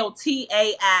 it's spelled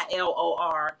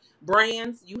Tailor.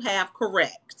 Brands, you have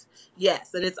correct.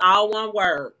 Yes, and it's all one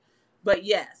word. But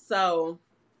yes, so.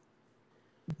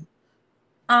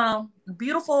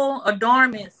 Beautiful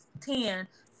Adornments 10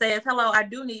 says, "Hello, I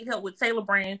do need help with Taylor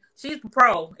Brand. She's the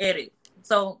pro at it.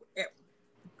 So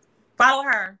follow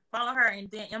her, and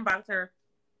then inbox her."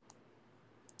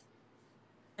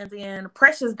 And then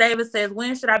Precious Davis says,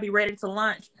 "When should I be ready to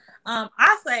launch?"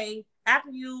 I say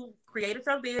after you created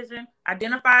your vision,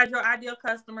 identified your ideal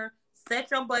customer,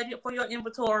 set your budget for your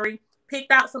inventory,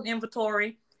 picked out some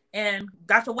inventory, and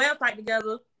got your website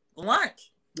together,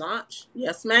 launch.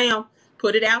 Yes, ma'am.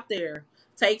 Put it out there.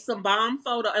 Take some bomb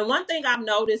photo. And one thing I've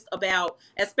noticed about,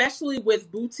 especially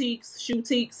with boutiques,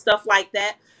 shoetique, stuff like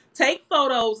that, take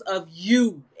photos of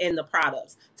you in the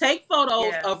products. Take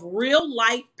photos of real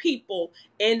life people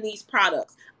in these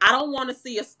products. I don't want to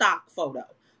see a stock photo.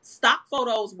 Stock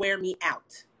photos wear me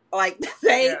out. Like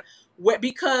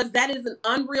because that is an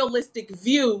unrealistic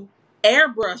view,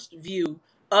 airbrushed view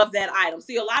of that item.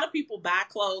 See, a lot of people buy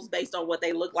clothes based on what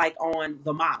they look like on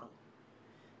the model,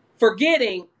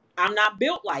 forgetting I'm not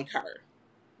built like her.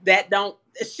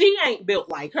 She ain't built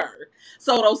like her.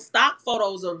 So those stock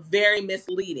photos are very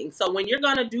misleading. So when you're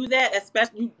going to do that,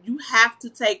 especially you have to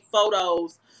take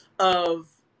photos of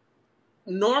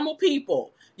normal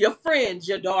people, your friends,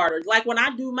 your daughters. Like when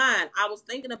I do mine, I was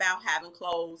thinking about having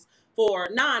clothes for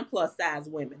non-plus size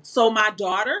women. So my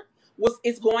daughter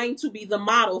is going to be the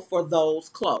model for those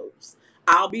clothes.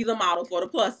 I'll be the model for the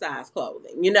plus size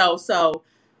clothing, so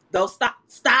those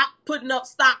stop putting up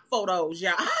stock photos,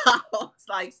 y'all. It's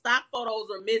like stock photos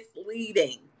are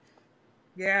misleading.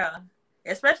 Yeah.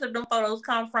 Especially if them photos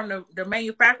come from the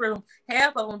manufacturer.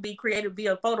 Half of them be created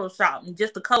via Photoshop and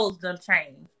just the colors done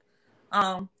change.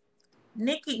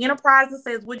 Nikki Enterprises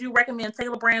says, "Would you recommend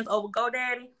Taylor Brands over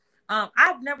GoDaddy?"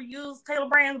 I've never used Taylor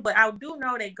Brands, but I do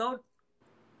know that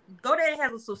GoDaddy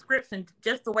has a subscription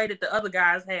just the way that the other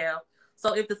guys have.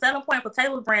 So if the selling point for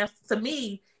Taylor Brands to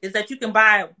me is that you can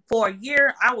buy it for a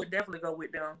year, I would definitely go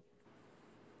with them.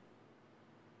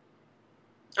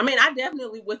 I mean, I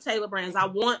definitely with Taylor Brands, I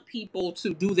want people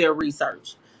to do their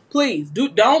research. Please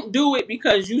don't do it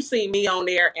because you see me on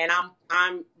there and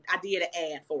I did an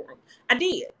ad for them. I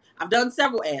did. I've done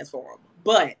several ads for them,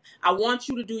 but I want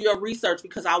you to do your research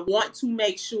because I want to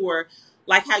make sure,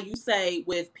 like how you say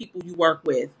with people you work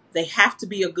with, they have to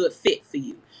be a good fit for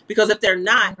you. Because if they're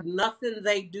not, nothing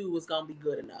they do is going to be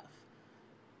good enough.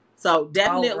 So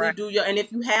definitely do and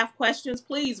if you have questions,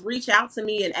 please reach out to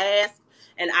me and ask,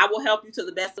 and I will help you to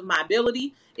the best of my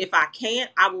ability. If I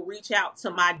can't, I will reach out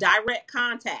to my direct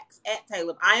contacts at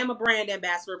Taylor. I am a brand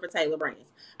ambassador for Taylor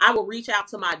Brands. I will reach out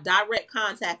to my direct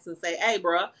contacts and say, "Hey,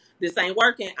 bruh, this ain't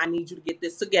working. I need you to get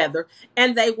this together."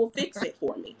 And they will fix it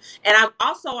for me. And I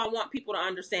want people to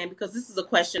understand, because this is a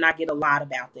question I get a lot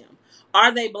about them.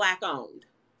 Are they Black owned?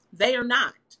 They are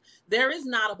not. There is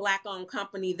not a Black owned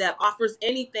company that offers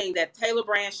anything that Taylor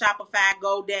Brand, Shopify,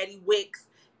 GoDaddy, Wix,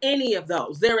 any of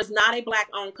those. There is not a Black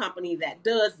owned company that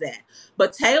does that.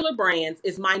 But Taylor Brands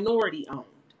is minority owned.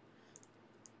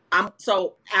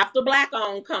 So after Black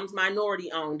owned comes minority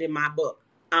owned in my book.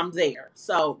 I'm there.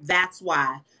 So that's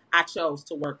why I chose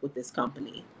to work with this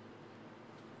company.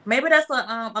 Maybe that's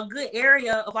a good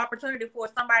area of opportunity for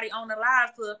somebody on the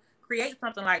live to create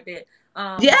something like that.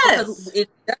 Yes.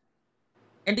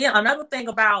 And then another thing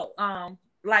about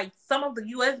like some of the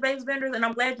US based vendors, and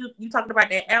I'm glad you talked about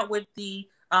that app with the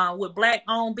with Black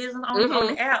owned business owners on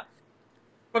the app.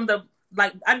 From the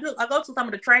I go to some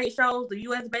of the trade shows, the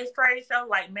US based trade shows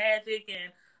like Magic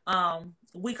and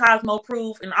We Cosmo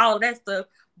Proof and all of that stuff,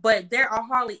 but there are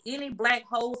hardly any Black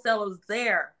wholesalers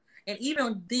there. And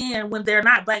even then, when they're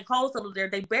not Black wholesalers there,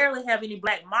 they barely have any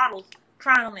Black models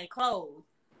trying on their clothes.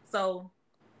 So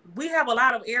we have a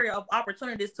lot of area of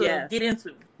opportunities to get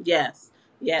into. Yes.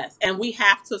 And we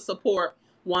have to support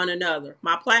one another.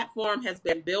 My platform has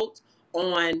been built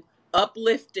on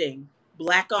uplifting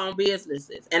Black-owned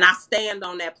businesses. And I stand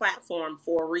on that platform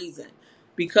for a reason.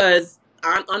 Because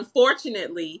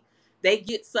unfortunately, they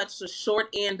get such a short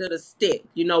end of the stick.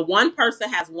 One person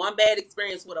has one bad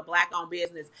experience with a Black-owned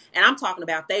business, and I'm talking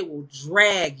about they will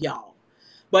drag y'all.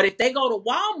 But if they go to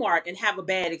Walmart and have a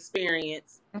bad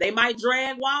experience, they might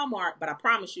drag Walmart, but I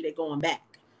promise you they're going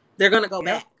back. They're going to go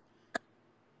back.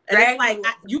 And it's like,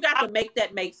 you got to make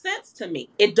that make sense to me.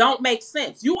 It don't make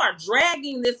sense. You are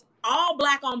dragging this all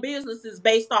Black-owned businesses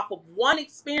based off of one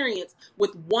experience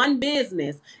with one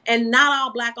business, and not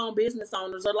all Black-owned business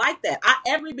owners are like that.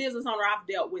 Every business owner I've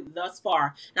dealt with thus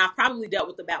far, and I've probably dealt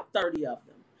with about 30 of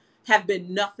them, have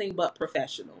been nothing but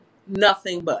professional.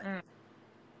 Nothing but.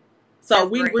 So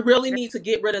we really need to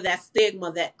get rid of that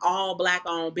stigma that all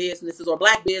Black-owned businesses or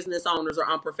Black business owners are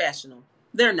unprofessional.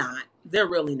 They're not. They're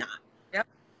really not.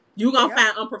 You're going to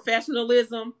find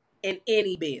unprofessionalism in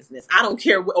any business. I don't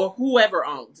care, or whoever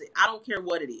owns it. I don't care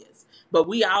what it is. But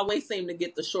we always seem to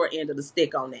get the short end of the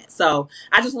stick on that. So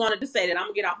I just wanted to say that I'm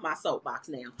going to get off my soapbox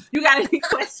now. You got any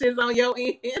questions on your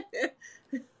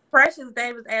end? Precious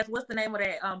Davis asked, what's the name of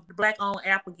that the black-owned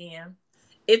app again?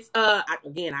 It's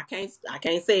again, I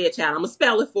can't say it, child. I'm gonna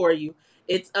spell it for you.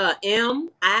 It's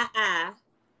MIIRIYA.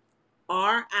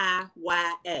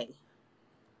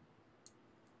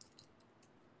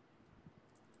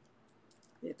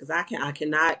 Yeah, because I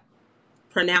cannot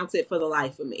pronounce it for the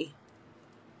life of me.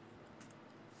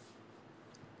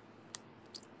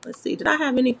 Let's see. Did I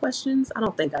have any questions? I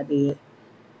don't think I did.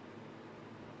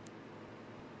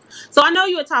 So I know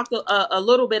you had talked a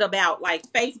little bit about like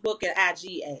Facebook and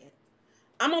IG ads.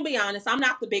 I'm gonna be honest. I'm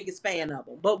not the biggest fan of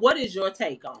them, but what is your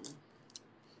take on them?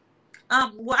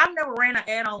 Well, I've never ran an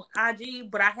ad on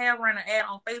IG, but I have ran an ad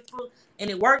on Facebook, and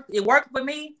it worked. It worked for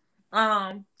me.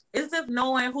 It's just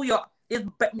knowing who your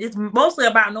it's mostly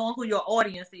about knowing who your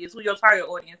audience is, who your target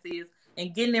audience is,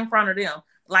 and getting in front of them.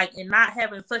 Like, and not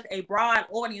having such a broad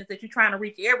audience that you're trying to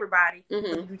reach everybody.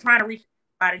 Mm-hmm. If you're trying to reach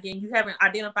everybody, then you haven't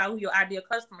identified who your ideal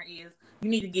customer is. You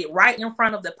need to get right in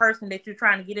front of the person that you're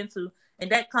trying to get into,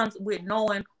 and that comes with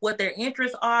knowing what their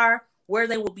interests are, where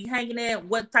they will be hanging at,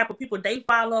 what type of people they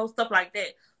follow, stuff like that.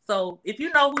 So if you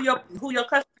know who your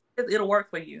customer is, it'll work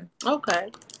for you. Okay.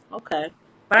 But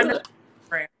I know.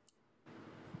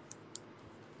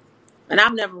 And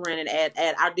I've never ran an ad.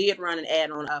 I did run an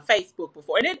ad on Facebook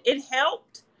before, and it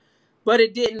helped, but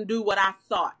it didn't do what I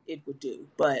thought it would do.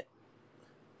 But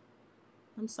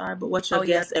I'm sorry, but what's your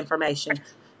guest information?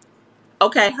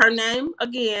 Okay, her name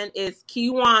again is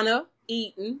Kiwana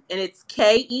Eaton, and it's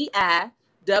KEIWANAEATON.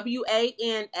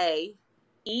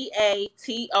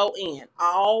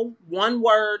 All one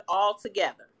word, all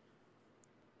together.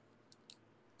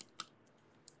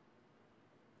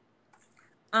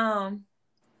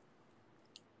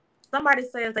 Somebody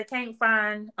says they can't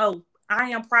find. Oh, I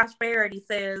Am Prosperity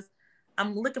says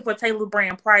I'm looking for Taylor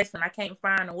brand pricing. I can't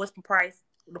find them. What's the price?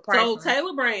 So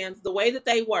Taylor brands, the way that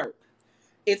they work,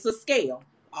 it's a scale.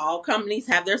 All companies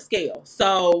have their scale.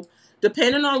 So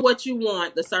depending on what you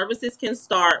want, the services can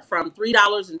start from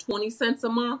 $3.20 a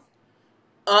month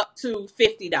up to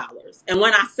 $50. And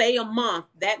when I say a month,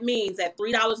 that means that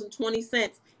 $3.20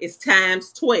 is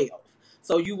times 12.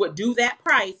 So you would do that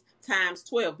price times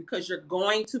 12 because you're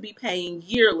going to be paying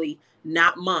yearly,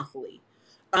 not monthly.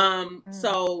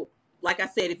 So like I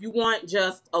said, if you want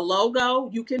just a logo,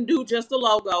 you can do just a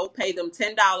logo, pay them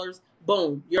 $10,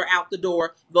 boom, you're out the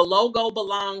door. The logo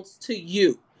belongs to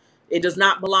you. It does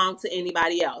not belong to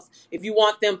anybody else. If you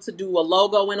want them to do a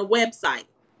logo and a website,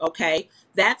 okay,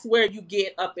 that's where you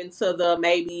get up into the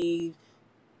maybe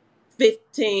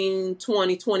 15,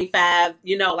 20, 25,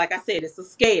 like I said, it's a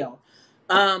scale.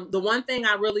 The one thing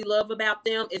I really love about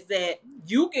them is that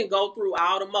you can go through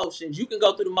all the motions. You can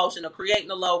go through the motion of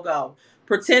creating a logo,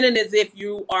 pretending as if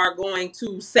you are going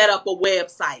to set up a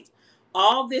website,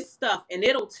 all this stuff, and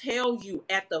it'll tell you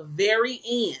at the very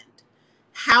end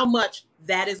how much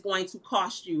that is going to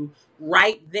cost you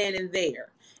right then and there.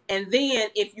 And then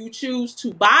if you choose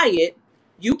to buy it,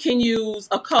 you can use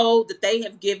a code that they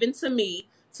have given to me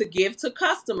to give to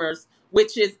customers,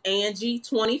 which is Angie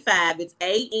 25. It's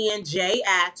ANJI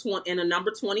and a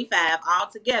number 25 all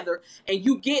together, and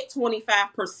you get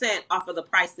 25% off of the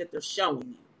price that they're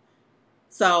showing you.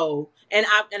 So, and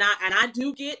I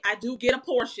do get a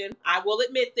portion. I will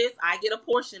admit this, I get a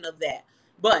portion of that,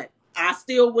 but I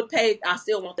still want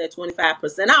that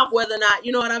 25% off, whether or not,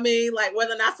 you know what I mean? Like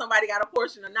whether or not somebody got a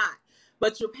portion or not.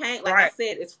 But you're paying, like I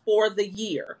said, it's for the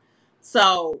year.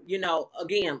 So,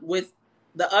 again, with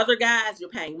the other guys, you're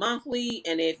paying monthly,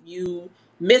 and if you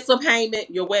miss a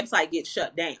payment, your website gets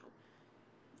shut down.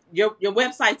 Your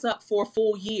website's up for a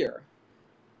full year,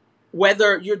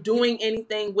 whether you're doing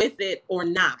anything with it or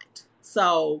not.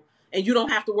 So, and you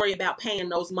don't have to worry about paying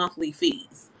those monthly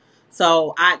fees.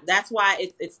 So that's why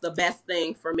it's the best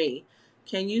thing for me.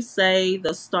 Can you say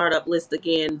the startup list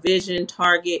again? Vision,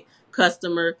 target,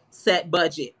 customer, set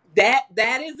budget. That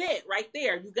is it right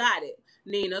there. You got it,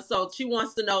 Nina. So she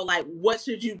wants to know, like, what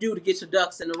should you do to get your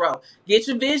ducks in a row? Get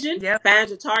your vision, find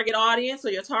your target audience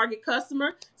or your target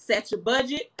customer, set your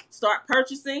budget, start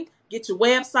purchasing, get your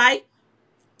website,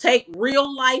 take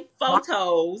real life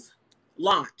photos,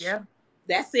 launch. Yeah.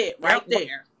 That's it right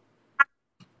there.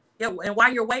 Yeah, and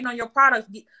while you're waiting on your products,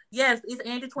 yes, it's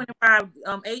Angie 25,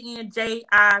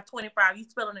 ANJI 25. You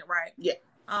spelling it right? Yeah.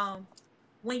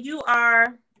 When you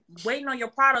are waiting on your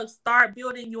products, start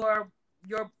building your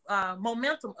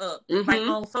momentum up, like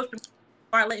on social media.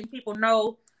 Start letting people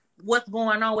know what's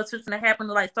going on, what's going to happen.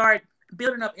 Like start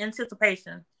building up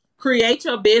anticipation. Create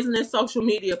your business social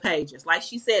media pages. Like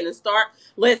she said, and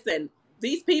listen,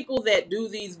 these people that do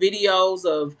these videos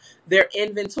of their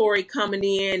inventory coming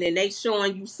in and they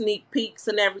showing you sneak peeks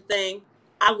and everything,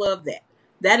 I love that.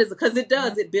 That is because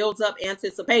it builds up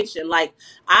anticipation. Like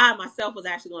I myself was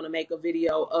actually going to make a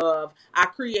video of, I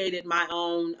created my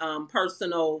own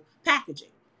personal packaging.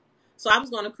 So I was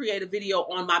going to create a video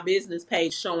on my business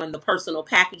page showing the personal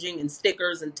packaging and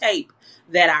stickers and tape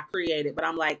that I created. But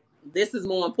I'm like, this is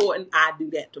more important. I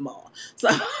do that tomorrow. So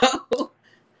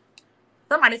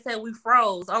somebody said we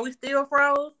froze. Are we still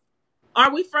froze?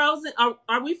 Are we frozen?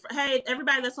 Are we? Hey,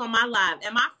 everybody that's on my live,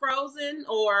 am I frozen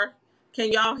or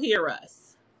can y'all hear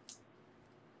us?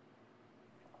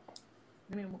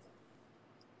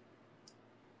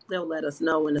 They'll let us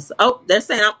know when it's. Oh, they're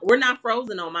saying we're not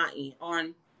frozen on my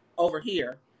end. Over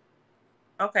here.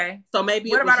 Okay. So maybe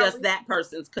it was just that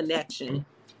person's connection.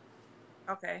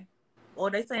 Okay. Well,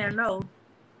 they saying no.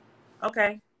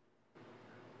 Okay.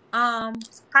 How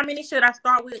many should I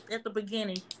start with at the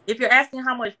beginning? If you're asking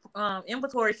how much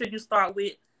inventory should you start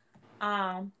with,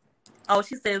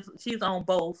 she says she's on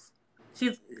both.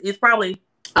 It's probably.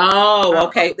 Oh,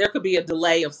 okay. There could be a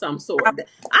delay of some sort.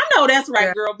 I know that's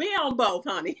right, girl. Be on both,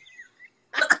 honey.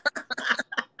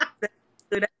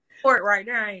 That's short right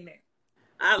there, ain't it?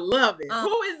 I love it.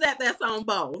 Who is that's on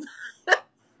both?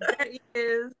 That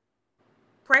is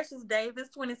Precious Davis,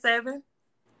 27.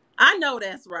 I know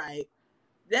that's right.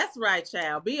 That's right,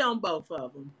 child. Be on both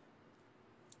of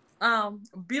them.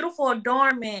 Beautiful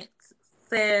Adornment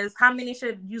says, how many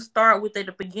should you start with at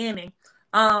the beginning?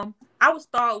 I would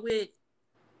start with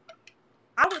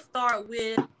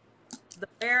the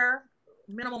bare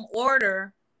minimum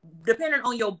order, depending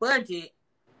on your budget.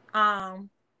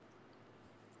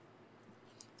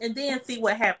 And then see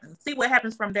what happens. See what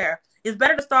happens from there. It's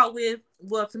better to start with,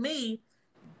 well, to me,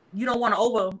 you don't want to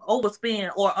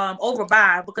overspend or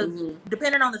overbuy, because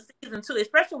depending on the season too,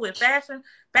 especially with fashion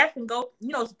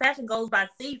goes by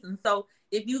season. So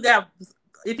if you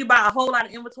buy a whole lot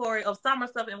of inventory of summer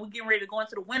stuff and we're getting ready to go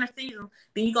into the winter season,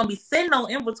 then you're gonna be sitting on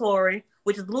inventory,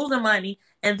 which is losing money,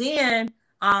 and then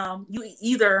you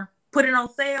either put it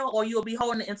on sale or you'll be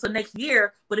holding it until next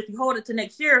year. But if you hold it to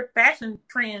next year, fashion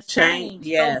trends change.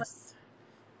 Yes.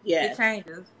 It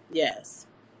changes. Yes.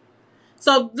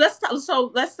 So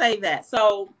let's say that.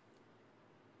 So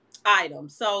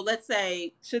items. So let's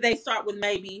say, should they start with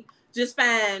maybe just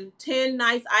find 10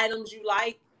 nice items you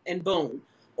like and boom,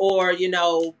 or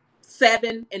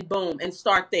 7 and boom, and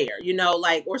start there.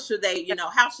 Or should they?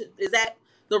 Is that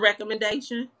the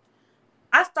recommendation?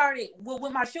 I started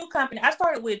with my shoe company. I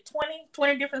started with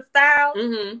 20 different styles.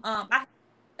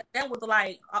 That was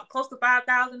like close to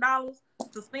 $5,000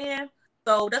 to spend.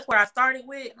 So that's what I started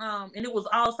with. And it was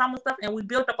all summer stuff, and we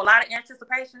built up a lot of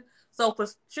anticipation. So for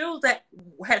shoes that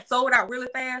had sold out really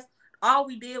fast, all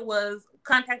we did was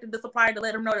contacted the supplier to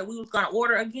let them know that we was going to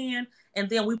order again, and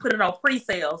then we put it on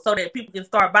pre-sale so that people can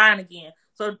start buying again.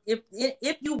 So if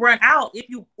you run out, if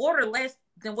you order less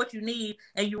than what you need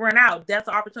and you run out, that's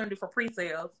an opportunity for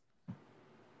pre-sales.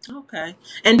 Okay.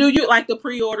 And do you like the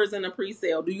pre-orders and the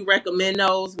pre-sale? Do you recommend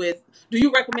those do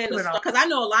you recommend because I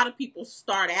know a lot of people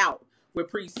start out with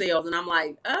pre-sales, and I'm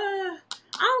like, I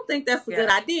don't think that's a good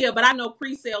idea, but I know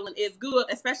pre-selling is good,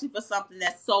 especially for something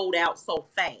that's sold out so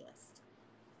fast.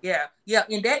 Yeah.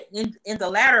 In the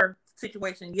latter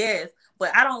situation, yes,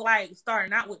 but I don't like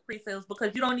starting out with pre-sales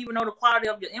because you don't even know the quality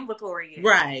of your inventory yet.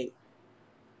 Right.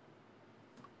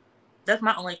 That's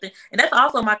my only thing, and that's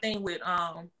also my thing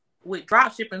with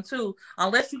drop shipping too.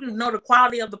 Unless you can know the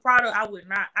quality of the product, I would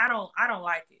not. I don't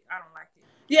like it.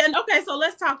 Yeah. And okay, so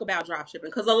let's talk about drop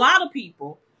shipping, because a lot of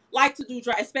people like to do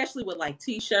especially with like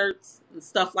t-shirts and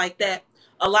stuff like that.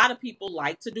 A lot of people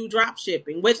like to do drop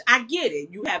shipping, which I get it.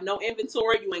 You have no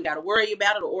inventory, you ain't got to worry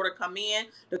about it. The order come in,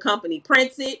 the company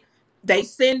prints it, they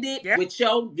send it with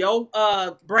your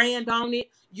brand on it.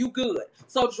 You good.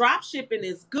 So drop shipping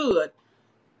is good,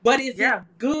 but is it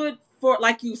good for,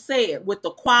 like you said, with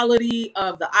the quality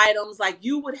of the items? Like,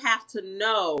 you would have to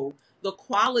know the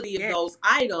quality of those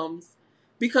items,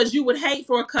 because you would hate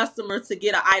for a customer to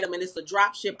get an item and it's a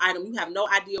drop ship item. You have no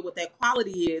idea what that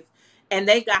quality is, and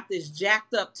they got this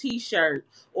jacked up t-shirt,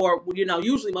 or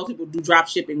usually most people do drop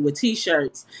shipping with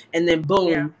t-shirts, and then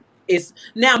boom, it's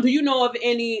now. Do you know of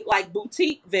any like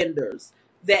boutique vendors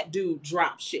that do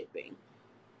drop shipping?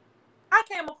 I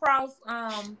came across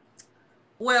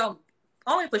well,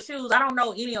 only for shoes. I don't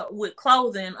know any with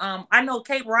clothing. I know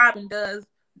Cape Robin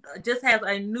just has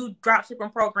a new drop shipping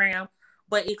program,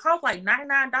 but it costs like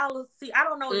 $99. See, I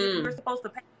don't know if you're supposed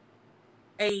to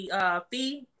pay a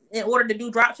fee in order to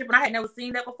do drop shipping. I had never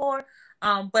seen that before.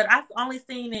 But I've only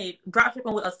seen it drop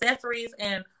shipping with accessories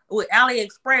and with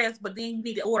AliExpress, but then you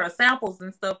need to order samples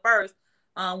and stuff first.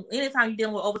 Anytime you're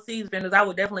dealing with overseas vendors, I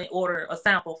would definitely order a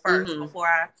sample first before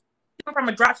even from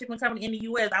a drop shipping company in the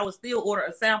US, I would still order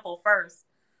a sample first.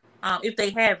 If they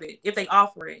have it, if they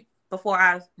offer it before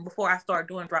I start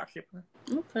doing drop shipping.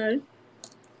 Okay.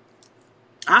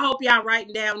 I hope y'all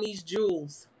writing down these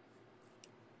jewels.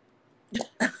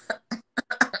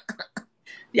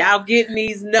 Y'all getting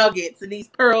these nuggets and these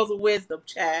pearls of wisdom,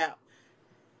 child.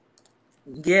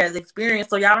 Yes, experience.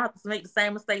 So y'all don't have to make the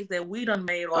same mistakes that we done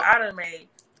made or I done made.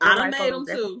 I done made them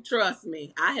too. Trust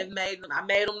me. I have made them. I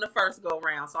made them the first go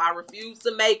round. So I refuse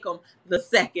to make them the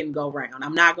second go round.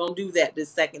 I'm not going to do that this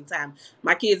second time.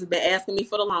 My kids have been asking me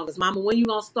for the longest, Mama, when you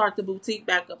going to start the boutique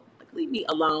back up? Like, leave me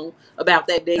alone about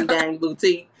that ding dang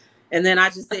boutique. And then I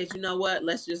just said, you know what?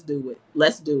 Let's just do it.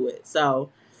 Let's do it.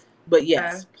 So, but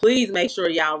yes, please make sure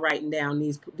y'all writing down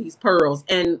these pearls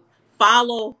and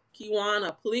follow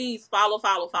Kiwana. Please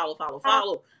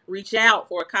follow. Reach out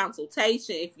for a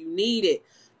consultation if you need it.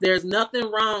 There's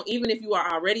nothing wrong. Even if you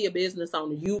are already a business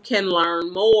owner, you can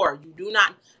learn more.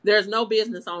 There's no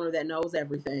business owner that knows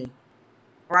everything.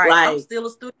 Right. Like, I'm still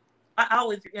a student. I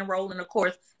always enroll in a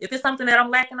course. If it's something that I'm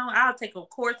lacking on, I'll take a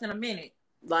course in a minute.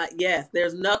 Like, yes,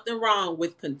 there's nothing wrong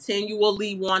with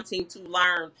continually wanting to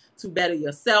learn to better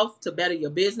yourself, to better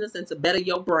your business, and to better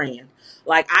your brand.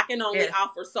 Like, I can only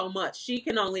offer so much. She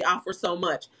can only offer so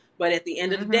much. But at the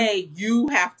end of the day, you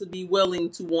have to be willing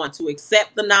to want to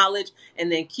accept the knowledge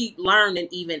and then keep learning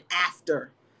even after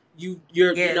you've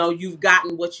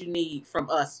gotten what you need from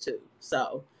us too.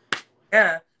 So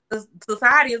yeah,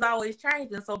 society is always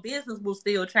changing, so business will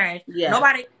still change. Yeah.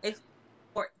 Nobody expected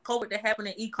COVID to happen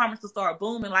and e-commerce to start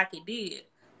booming like it did.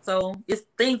 So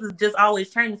things is just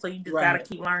always changing. So you just gotta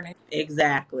keep learning.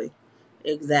 Exactly.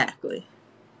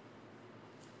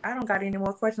 I don't got any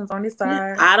more questions on this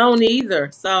side. I don't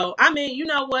either. So, I mean, you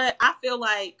know what? I feel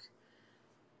like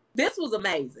this was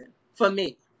amazing for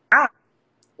me.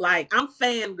 Like, I'm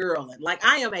fangirling. Like,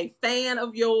 I am a fan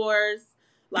of yours.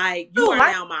 Like, you are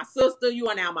now my sister. You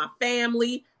are now my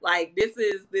family. Like, this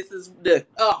is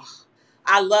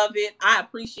I love it. I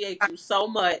appreciate you so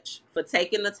much for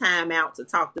taking the time out to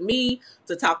talk to me,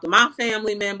 to talk to my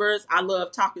family members. I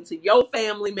love talking to your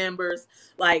family members.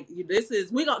 Like, this is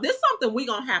something we're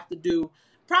going to have to do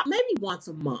maybe once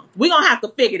a month. We're going to have to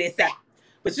figure this out.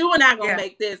 But you and I going to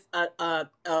make this a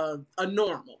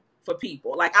normal for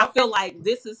people. Like, I feel like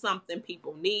this is something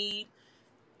people need.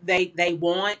 They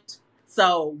want.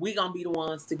 So we're going to be the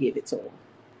ones to give it to them.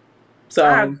 So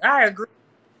I agree.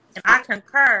 And I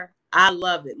concur. I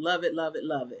love it. Somebody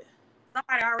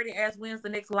already asked when's the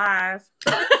next live.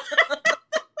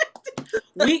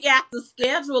 We got to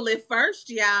schedule it first,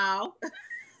 y'all.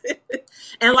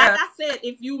 And like I said,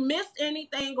 if you missed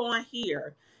anything on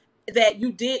here that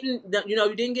you didn't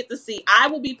get to see, I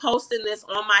will be posting this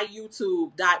on my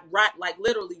YouTube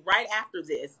literally right after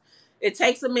this. It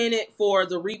takes a minute for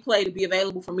the replay to be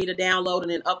available for me to download and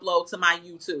then upload to my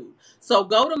YouTube. So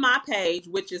go to my page,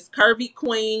 which is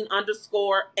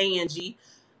curvyqueen_Angie.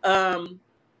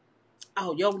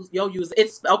 You'll use it.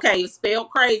 It's spelled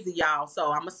crazy, y'all.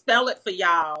 So I'm gonna spell it for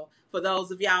y'all. For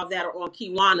those of y'all that are on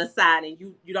Kiwana's side and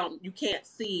you can't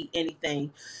see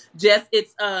anything. Just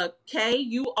it's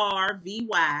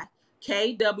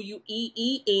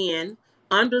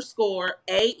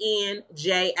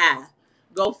KURVYKWEEN_ANJI.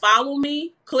 Go follow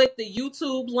me, click the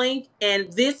YouTube link, and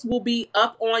this will be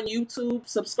up on YouTube.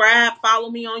 Subscribe, follow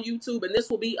me on YouTube, and this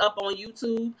will be up on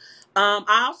YouTube.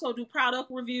 I also do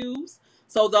product reviews.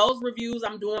 So those reviews,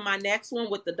 I'm doing my next one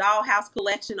with the Dollhouse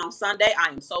collection on Sunday. I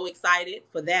am so excited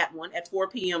for that one at 4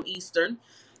 p.m. Eastern.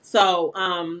 So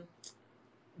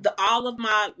all of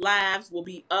my lives will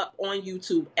be up on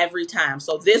YouTube every time.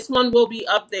 So this one will be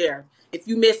up there. If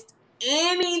you missed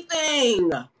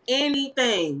anything,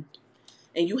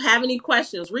 and you have any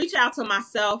questions, reach out to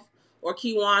myself or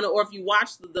Kiwana, or if you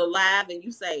watch the live and you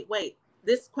say, wait,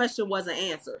 this question wasn't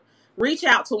answered, reach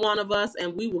out to one of us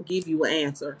and we will give you an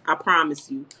answer. I promise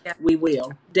you, we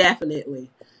will. Definitely.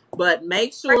 But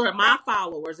make sure my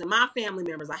followers and my family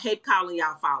members, I hate calling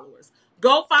y'all followers,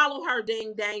 go follow her,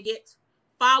 ding dang it.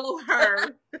 Follow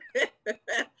her.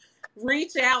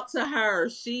 Reach out to her.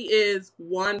 She is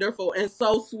wonderful and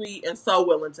so sweet and so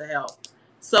willing to help.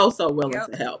 So willing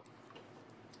to help.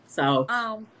 So,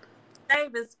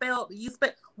 David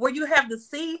where you have the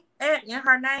C in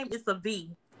her name, it's a V.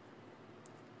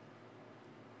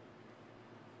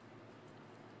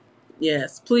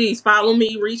 Yes, please follow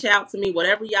me, reach out to me,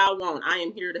 whatever y'all want. I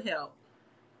am here to help.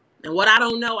 And what I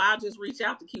don't know, I'll just reach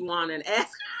out to Kiwana and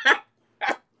ask her.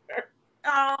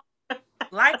 Oh,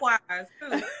 likewise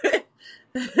too.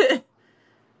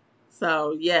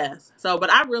 So yes. So,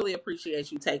 but I really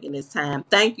appreciate you taking this time.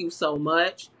 Thank you so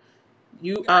much.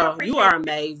 I You appreciate are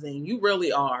amazing. You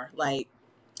really are. Like,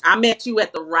 I met you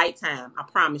at the right time. I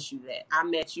promise you that. I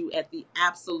met you at the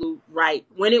absolute right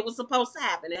when it was supposed to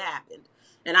happen. It happened.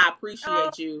 And I Oh,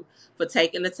 appreciate you for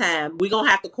taking the time. We're going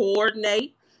to have to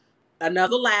coordinate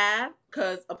another live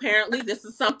because apparently this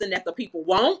is something that the people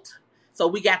want. So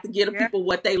we got to get the yeah. people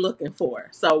what they looking for.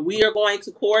 So we are going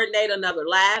to coordinate another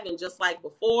live, and just like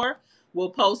before, we'll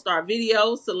post our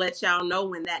videos to let y'all know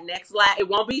when that next live. It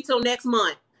won't be till next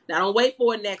month. Now don't wait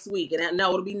for it next week, and I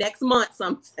know it'll be next month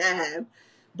sometime.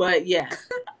 But yes,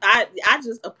 I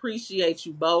just appreciate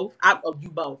you both.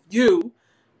 You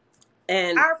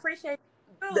and I appreciate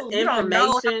you the too. You don't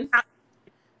know information. how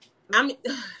I mean,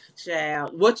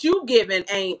 child, what you giving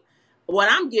ain't what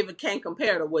I'm giving can't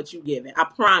compare to what you giving. I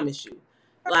promise you.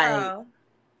 Like, girl.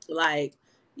 like,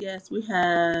 yes, we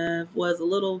have was a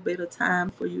little bit of time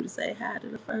for you to say hi to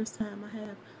the first time I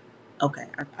have. Okay,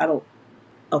 I don't.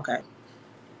 Okay,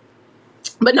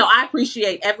 but no, I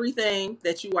appreciate everything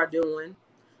that you are doing,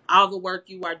 all the work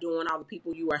you are doing, all the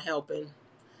people you are helping.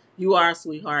 You are a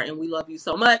sweetheart, and we love you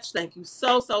so much. Thank you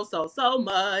so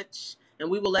much. And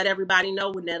we will let everybody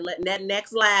know when that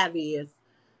next live is.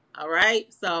 All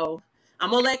right. So I'm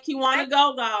gonna let Kiwana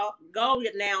go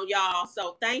now, y'all.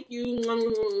 So thank you.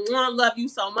 Love you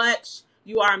so much.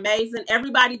 You are amazing.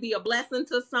 Everybody be a blessing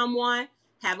to someone.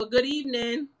 Have a good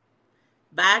evening.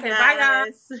 Bye, Okay, bye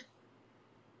guys. guys.